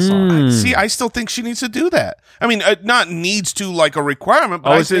hot sauce on. See, I still think she needs to do that. I mean, not needs to like a requirement,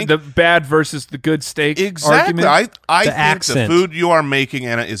 but I think the bad versus the good steak exactly. argument? I think accent. The food you are making,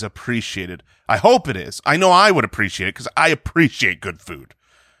 Anna, is appreciated. I hope it is. I know I would appreciate it because I appreciate good food.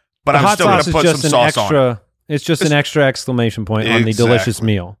 But I'm still going to put some sauce on it. It's just an extra exclamation point on the delicious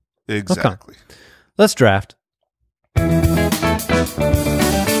meal. Exactly. Okay. Let's draft.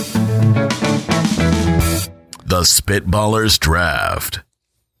 The Spitballers Draft.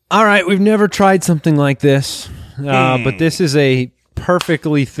 All right, we've never tried something like this, but this is a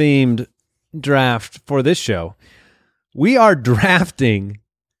perfectly themed draft for this show. We are drafting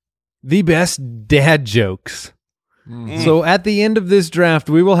the best dad jokes. So at the end of this draft,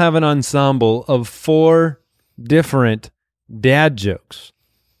 we will have an ensemble of 4 different dad jokes.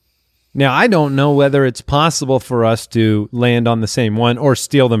 Now, I don't know whether it's possible for us to land on the same one or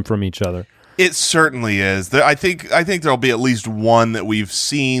steal them from each other. It certainly is. I think there'll be at least one that we've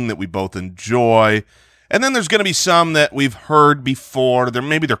seen that we both enjoy, and then there's going to be some that we've heard before.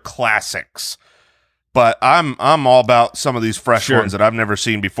 Maybe they're classics, but I'm all about some of these fresh ones that I've never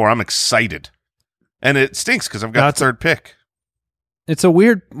seen before. I'm excited, and it stinks because I've got the third pick. It's a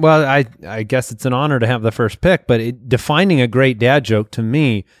weird. Well, I guess it's an honor to have the first pick, but defining a great dad joke to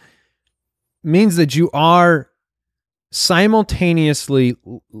me means that you are simultaneously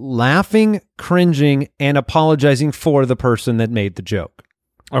laughing, cringing, and apologizing for the person that made the joke.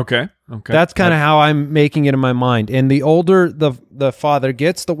 Okay. That's kind of how I'm making it in my mind. And the older the father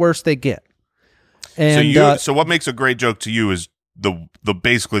gets, the worse they get. And so what makes a great joke to you is the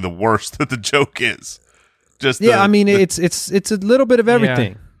basically the worst that the joke is. It's a little bit of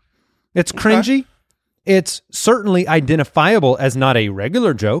everything. Yeah. It's cringy. It's certainly identifiable as not a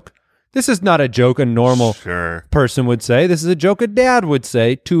regular joke. This is not a joke a normal person would say. This is a joke a dad would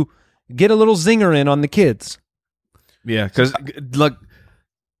say to get a little zinger in on the kids. Yeah, because look,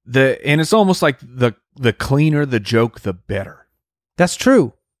 and it's almost like the cleaner the joke, the better. That's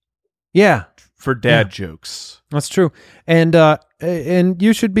true. Yeah, for dad jokes, that's true. And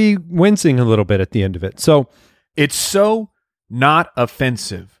you should be wincing a little bit at the end of it. So it's so not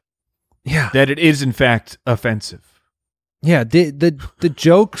offensive. Yeah, that it is in fact offensive. Yeah, the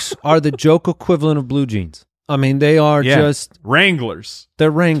jokes are the joke equivalent of blue jeans. I mean, they are just Wranglers.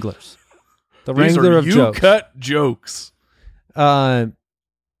 They're Wranglers. The These Wrangler are of jokes. cut jokes. So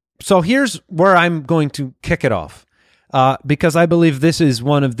here's where I'm going to kick it off, because I believe this is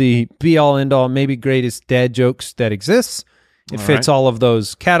one of the be-all, end-all, maybe greatest dad jokes that exists. It fits all of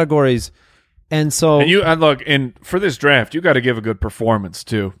those categories, and so and for this draft, you got to give a good performance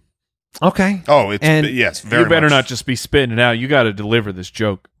too. Okay. Oh, yes, very. You better much. not just be spitting it out. You got to deliver this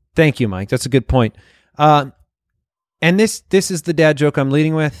joke. Thank you, Mike. That's a good point. And this is the dad joke I'm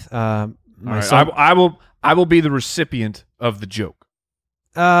leading with. I will be the recipient of the joke.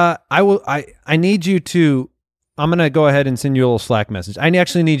 I need you to I'm going to go ahead and send you a little Slack message. I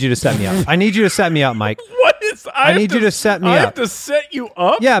actually need you to set me up. I need you to set me up, Mike. What is? I need you to set me up. I have to set you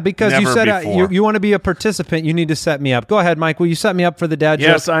up? Yeah, because Never you said before. you want to be a participant. You need to set me up. Go ahead, Mike. Will you set me up for the dad joke?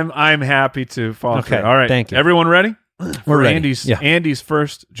 Yes, I'm happy to follow. Okay, All right. thank you. Everyone ready? We're ready. Andy's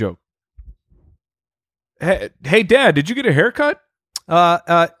first joke. Hey, Dad, did you get a haircut?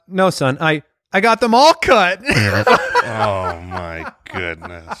 No, son. I got them all cut. Oh my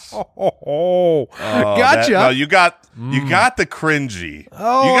goodness! Oh, gotcha. You got the cringy.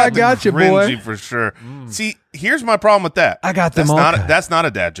 Oh, you got I got you, boy. cringy for sure. See, here's my problem with that. I got them that's all not cut. that's not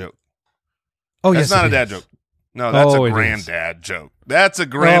a dad joke. Oh, That's yes, not it a dad is. joke. No, that's Oh, a it is. granddad joke. That's a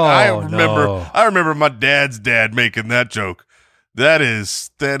grand. Oh, I remember my dad's dad making that joke. That is.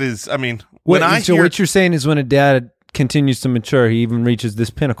 I mean, when I so hear, what you're saying is when a dad continues to mature, he even reaches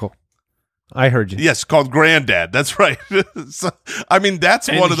this pinnacle. I heard you. yes, called granddad. That's right. So, I mean, that's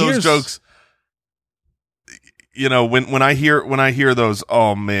And one of those here's- jokes. You know, when I hear those,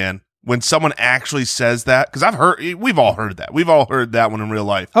 oh man, when someone actually says that, because we've all heard that. We've all heard that one in real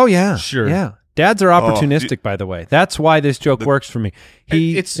life. Oh yeah, Sure. Yeah, dads are opportunistic. By the way, that's why this joke works for me.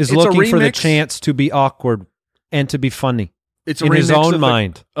 He It's is a looking for the remix. chance to be awkward and to be funny It's a in his remix own of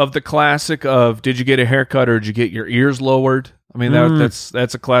mind. of the classic of did you get a haircut or did you get your ears lowered? I mean that's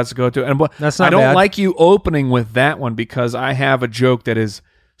a classic go to. And That's not I don't bad. like you opening with that one because I have a joke that is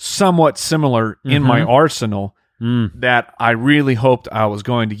somewhat similar in my arsenal that I really hoped I was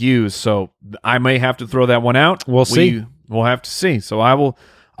going to use. So I may have to throw that one out. We'll see. We'll have to see. So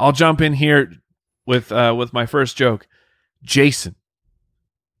I'll jump in here with my first joke. Jason,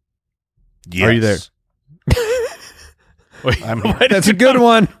 Yes. are you there? Wait, why did That's you a good not-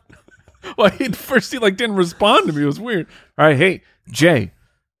 one. Well, first he didn't respond to me. It was weird. All right, hey Jay,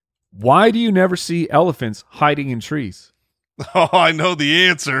 why do you never see elephants hiding in trees? Oh, I know the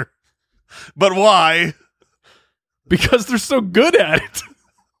answer, but why? Because they're so good at it.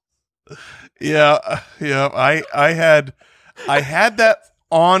 Yeah. I had that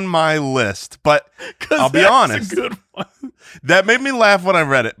on my list, but I'll be That's honest. a good one. That made me laugh when I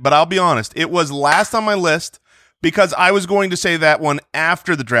read it, but I'll be honest. It was last on my list because I was going to say that one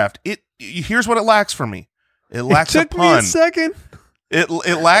after the draft. Here's what it lacks for me. It lacks Took a me a pun. second. It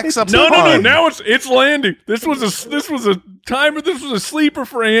lacks a No. pun. Now it's landing. This was a timer. This was a sleeper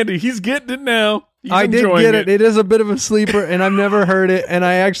for Andy. He's getting it now. He's I did enjoying get it. It is a bit of a sleeper, and I've never heard it, and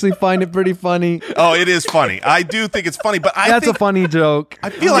I actually find it pretty funny. Oh, it is funny. I do think it's funny, but That's think a funny joke.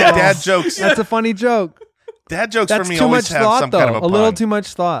 I feel like dad jokes. That's a funny joke. Dad jokes That's for me too always much have thought, some though. kind of a pun. little too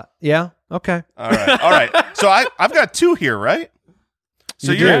much thought. Yeah. Okay. All right. So I've got two here, right?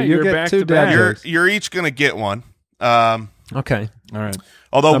 So You you're get back two to dad back. jokes. you're each gonna get one. Okay. All right.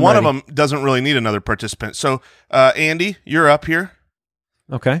 Although I'm one ready. of them doesn't really need another participant. So Andy, you're up here.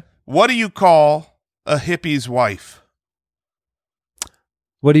 Okay. What do you call a hippie's wife?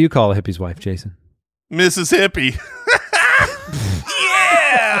 What do you call a hippie's wife, Jason? Mrs. Hippie.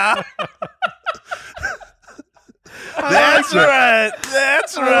 Yeah. That's right.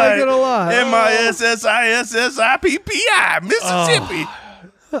 That's I like right. it a lot. MISSISSIPPI. Mississippi.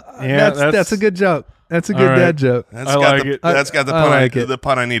 Yeah, that's a good joke. That's a good All right. dad joke. That's I got like the it. that's got the I pun like it. the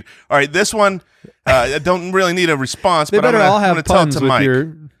pun I need. All right, this one I don't really need a response, They but I'm better all gonna have tell it puns to with Mike. your.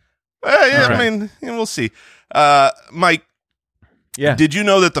 Yeah, All I right. mean, we'll see. Mike, Yeah. did you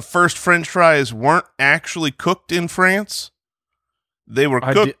know that the first French fries weren't actually cooked in France? They were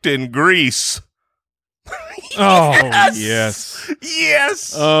I cooked in Greece. Oh yes.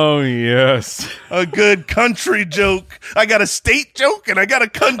 Yes. Oh yes. A good country joke. I got a state joke and I got a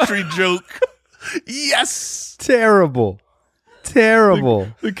country joke. Yes. Terrible.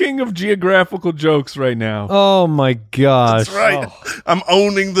 The king of geographical jokes right now. Oh my gosh. That's right. I'm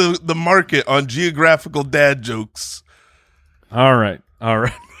owning the market on geographical dad jokes. All right.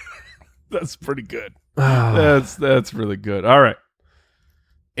 That's pretty good. That's really good. All right.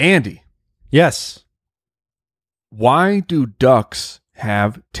 Andy, Yes. why do ducks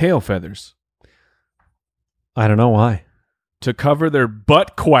have tail feathers? I don't know why. To cover their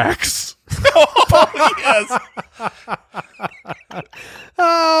butt quacks. Oh, yes.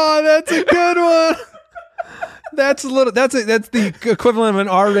 Oh, that's a good one. That's the equivalent of an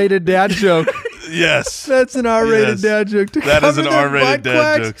R-rated dad joke. Yes. That's an R-rated Yes. dad joke. That is an Cover their R-rated butt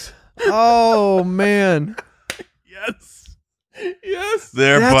dad quacks. jokes. Oh man, Yes.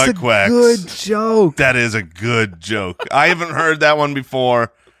 They're that's butt a quacks. good joke. That is a good joke. I haven't heard that one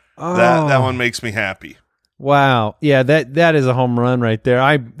before. That one makes me happy. Wow. Yeah, that is a home run right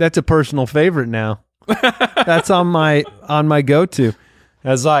there. That's a personal favorite now. That's on my go-to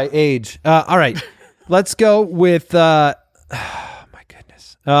as I age. All right. Let's go with my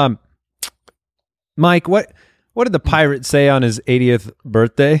goodness. Mike, what What did the pirate say on his 80th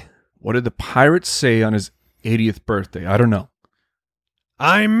birthday? What did the pirate say on his 80th birthday? I don't know.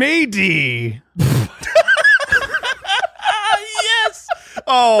 I'm matey. Yes.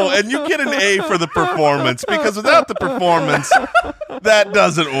 Oh, and you get an A for the performance, because without the performance, that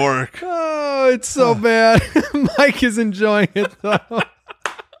doesn't work. Oh, it's so bad. Mike is enjoying it, though.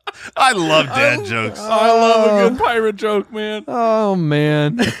 I love dad jokes. I love a good pirate joke, man. Oh,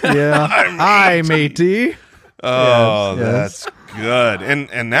 man. Yeah. Hi, matey. Oh, Yes. that's good.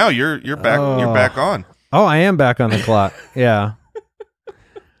 And now you're back. You're back on. Oh, I am back on the clock. Yeah.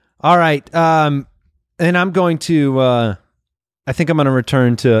 All right. And I'm going to, I think I'm going to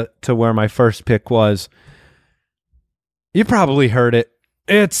return to where my first pick was. You probably heard it.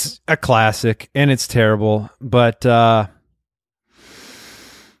 It's a classic and it's terrible, but,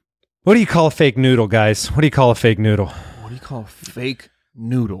 what do you call a fake noodle, guys? What do you call a fake noodle? What do you call a fake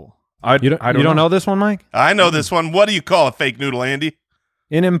noodle? You don't know this one, Mike? I know this one. What do you call a fake noodle, Andy?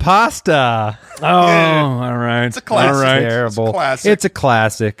 An impasta. Oh, all right. It's a classic. All right. Terrible. It's a classic. It's a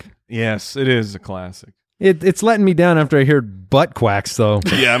classic. Yes, it is a classic. It's letting me down after I heard butt quacks, though.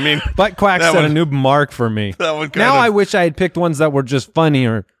 Yeah, I mean, Butt quacks That set a one- new mark for me. that one kind Now of, I wish I had picked ones that were just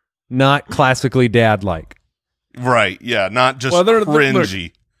funnier, not classically dad-like. right. Yeah, not just Well, they're-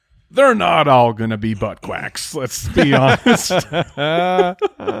 cringy. They're not all going to be butt quacks. Let's be honest.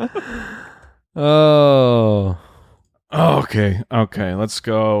 Oh. Okay. Let's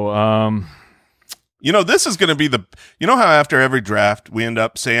go. You know, this is going to be you know how after every draft we end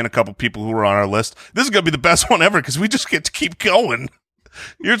up saying a couple people who were on our list? This is going to be the best one ever because we just get to keep going.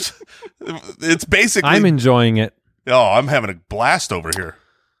 It's basically. I'm enjoying it. Oh, I'm having a blast over here.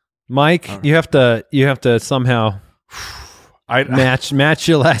 Mike, you have to somehow match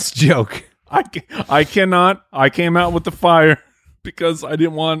your last joke. I cannot. I came out with the fire because I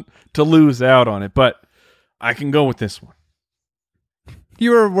didn't want to lose out on it, but I can go with this one.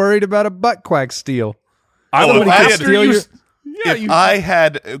 You were worried about a butt quack steal. I I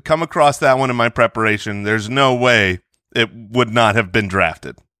had come across that one in my preparation, there's no way it would not have been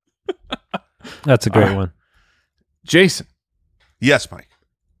drafted. That's a great one. Jason, Yes, Mike.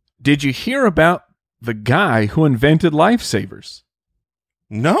 did you hear about the guy who invented lifesavers?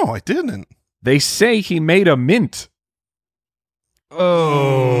 No, I didn't. They say he made a mint.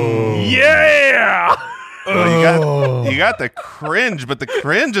 Oh. Yeah! Well, you got the cringe, but the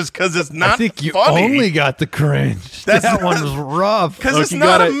cringe is because it's not I think you funny. only got the cringe. That's that not- one was rough. Because Look, it's you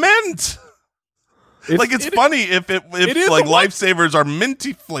not gotta- a mint. It's funny if it is like a what? lifesavers are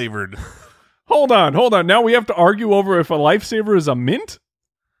minty flavored. Hold on. Now we have to argue over if a lifesaver is a mint?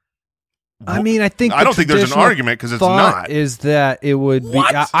 I mean, I think I don't think there's an traditional argument because it's thought not. is that it would be.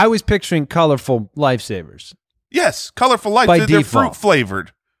 What? I was picturing colorful lifesavers. Yes, colorful life. By They're default. fruit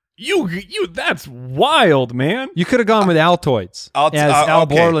flavored. You that's wild, man. You could have gone with Altoids, as Al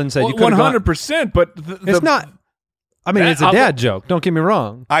okay. Borland said. You could have gone. 100%, but It's not. I mean, that- it's a dad joke. Don't get me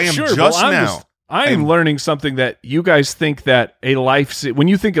wrong. I am sure, just well, now. I am learning something that you guys think that when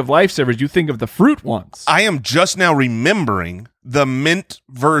you think of lifesavers, you think of the fruit ones. I am just now remembering the mint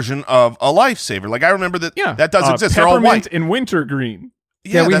version of a lifesaver. Like I remember that. Yeah, that does exist. They're all peppermint white. and wintergreen.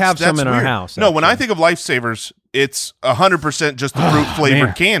 Yeah, we that's- have some that's in our weird. house, No, when I actually. think of lifesavers, it's 100% just the fruit flavored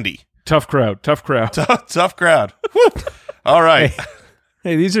man. candy. Tough crowd. Tough crowd. Woo. All right.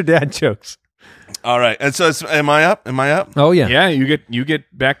 Hey, these are dad jokes. All right. And so am I up? Oh yeah. Yeah, you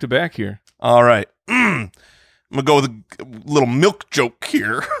get back to back here. All right. I'm going to go with a little milk joke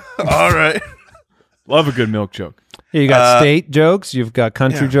here. All right. Love a good milk joke. You got state jokes, you've got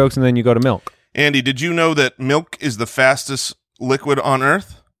country yeah. jokes, and then you go to milk. Andy, did you know that milk is the fastest liquid on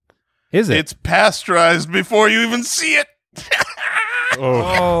Earth? Is it? It's pasteurized before you even see it.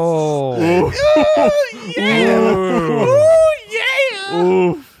 Oh.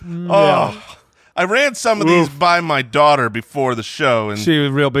 Oh, I ran some of these by my daughter before the show, and She was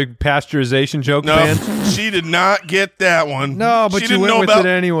a real big pasteurization joke no, fan. she did not get that one. No, but she you didn't went know with about it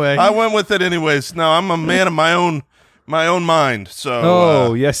anyway. I went with it anyways. No, I'm a man of my own mind. So,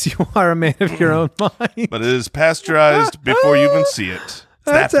 Oh, yes, you are a man of your own mind. but it is pasteurized before you even see it. It's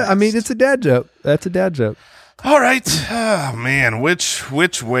that fast. It's a dad joke. That's a dad joke. All right. Oh, man, which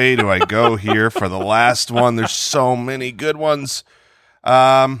way do I go here for the last one? There's so many good ones.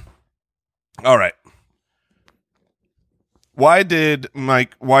 All right. Why did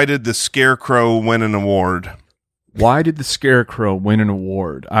the Scarecrow win an award? Why did the Scarecrow win an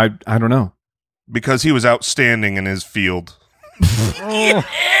award? I don't know. Because he was outstanding in his field. Yeah.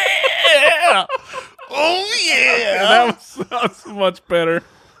 Oh yeah. That was much better.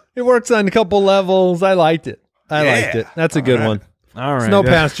 It works on a couple levels. I liked it. I liked it. That's a good one. All right. It's no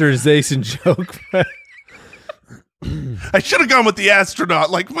pasteurization joke. I should have gone with the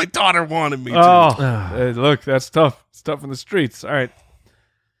astronaut like my daughter wanted me to. Oh, look, that's tough. It's tough in the streets. All right.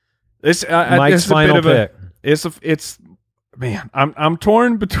 This Mike's final pick. It's man, I'm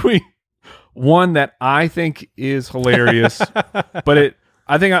torn between one that I think is hilarious, but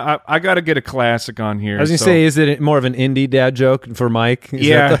I think I got to get a classic on here. I was going to say, is it more of an indie dad joke for Mike? It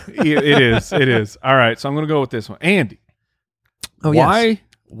is. It is. All right, so I'm going to go with this one. Andy, why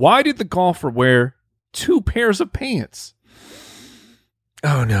did the golfer wear 2 pairs of pants?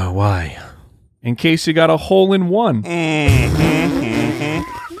 Oh, no, why? In case you got a hole in one.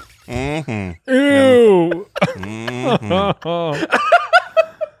 Ew.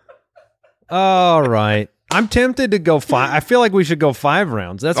 All right. I'm tempted to go 5. I feel like we should go 5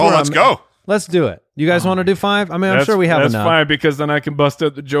 rounds. Let's go. Let's do it. You guys want to do 5? I mean, I'm sure we have enough. That's fine, because then I can bust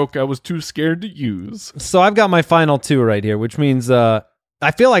out the joke I was too scared to use. So I've got my final 2 right here, which means I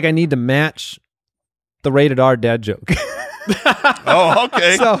feel like I need to match the rated R dad joke. Oh,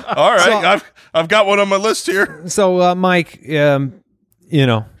 okay. All right. I've got one on my list here. So, Mike, you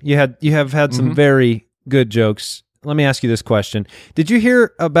have had some very good jokes. Let me ask you this question. Did you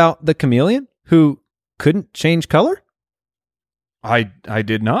hear about the chameleon who couldn't change color? I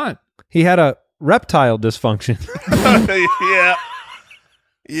did not. He had a reptile dysfunction.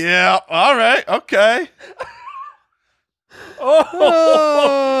 Yeah. All right. Okay.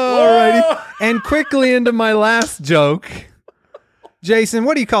 Alrighty. And quickly into my last joke. Jason,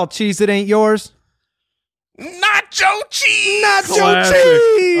 what do you call cheese that ain't yours? Nacho cheese. Nacho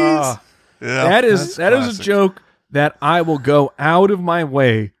cheese. That is a joke that I will go out of my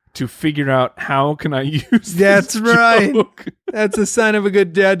way to figure out how can I use this That's right. joke. That's a sign of a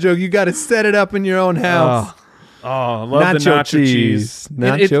good dad joke. You got to set it up in your own house. I love the nacho cheese.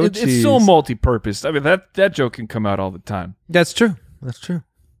 Nacho cheese. It's so multi-purpose. I mean, that joke can come out all the time. That's true.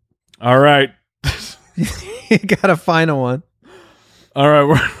 All right. You got a final one. All right,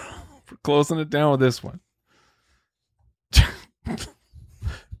 we're closing it down with this one.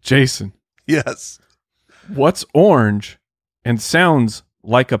 Jason. Yes. What's orange and sounds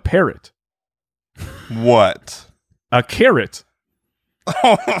like a parrot? What? A carrot.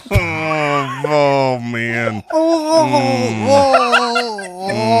 Oh man.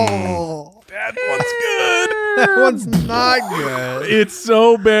 That one's good. That one's not good. It's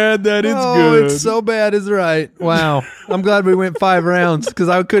so bad that it's good. It's so bad is right. Wow. I'm glad we went 5 rounds because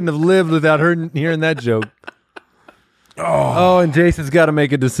I couldn't have lived without hearing that joke. Oh, and Jason's got to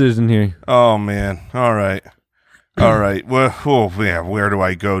make a decision here. Oh man. All right. Well, where do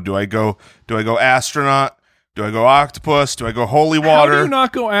I go? Do I go astronaut? Do I go octopus? Do I go holy water? How do you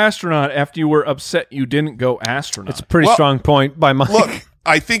not go astronaut after you were upset you didn't go astronaut? It's a pretty strong point by Mike. Look,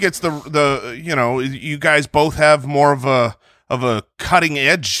 I think it's the you guys both have more of a cutting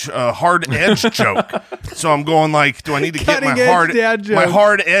edge, hard edge joke. So I'm going like, do I need to get my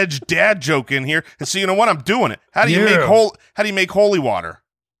hard edge dad joke in here? And so you know what? I'm doing it. How do you make holy water?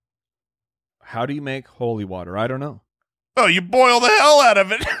 How do you make holy water? I don't know. Oh, you boil the hell out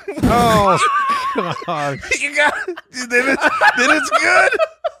of it. Oh, God. You got then it's good.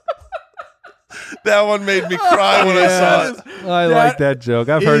 That one made me cry when I saw it. I like that joke.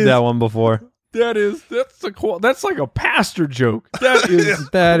 I've heard that one before. That's like a pastor joke. That is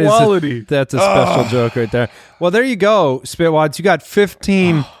quality. That's a special joke right there. Well, there you go, Spitwads. You got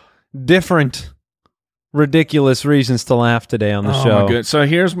 15 different ridiculous reasons to laugh today on the show. My goodness. So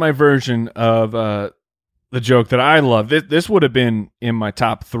here's my version of the joke that I love. This would have been in my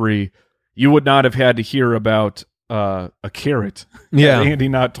top 3. You would not have had to hear about a carrot. Yeah, Andy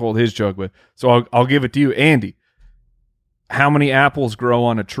not told his joke with. So I'll give it to you, Andy. How many apples grow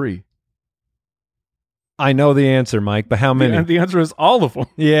on a tree? I know the answer, Mike, but how many? And the answer is all of them.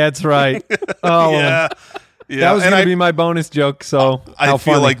 Yeah, that's right. All of them. Yeah, that was going to be my bonus joke. So I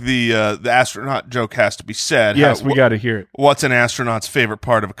feel like the astronaut joke has to be said. Yes, we got to hear it. What's an astronaut's favorite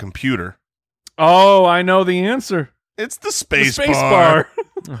part of a computer? Oh, I know the answer. It's the space bar.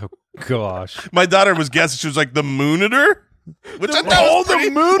 Oh gosh, my daughter was guessing. She was like the Moonitor, which I thought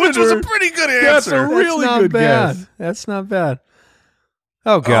which was a pretty good answer. That's a really good guess. That's not bad.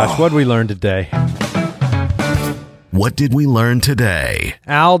 Oh gosh, what'd we learn today? What did we learn today?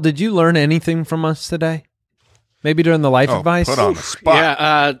 Al, did you learn anything from us today? Maybe during the life advice? Put on the spot.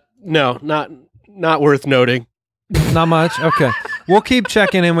 Yeah, no, not worth noting. Not much? Okay. We'll keep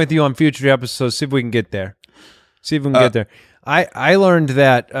checking in with you on future episodes, see if we can get there. I learned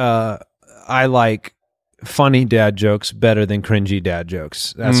that I like funny dad jokes better than cringy dad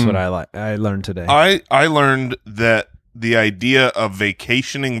jokes. That's what I learned today. I learned that the idea of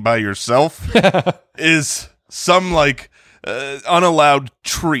vacationing by yourself is some unallowed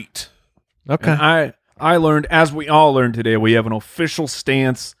treat. Okay. And I learned, as we all learned today, we have an official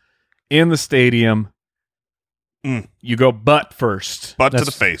stance in the stadium. You go butt first. Butt to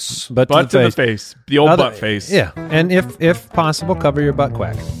the face. Butt to the face. The old butt face. Yeah. And if possible, cover your butt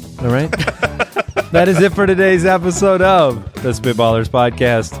quack. All right? That is it for today's episode of the Spitballers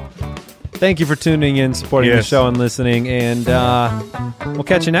Podcast. Thank you for tuning in, supporting the show, and listening. And we'll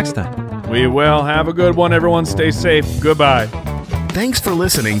catch you next time. We will. Have a good one, everyone. Stay safe. Goodbye. Thanks for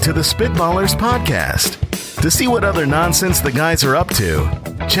listening to the Spitballers Podcast. To see what other nonsense the guys are up to,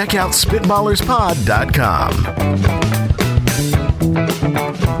 check out SpitballersPod.com.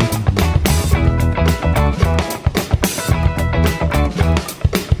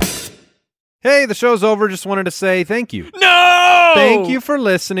 Hey, the show's over. Just wanted to say thank you. No! Thank you for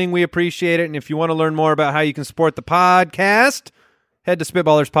listening. We appreciate it. And if you want to learn more about how you can support the podcast, head to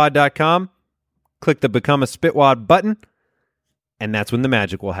SpitballersPod.com, click the Become a Spitwad button, and that's when the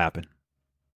magic will happen.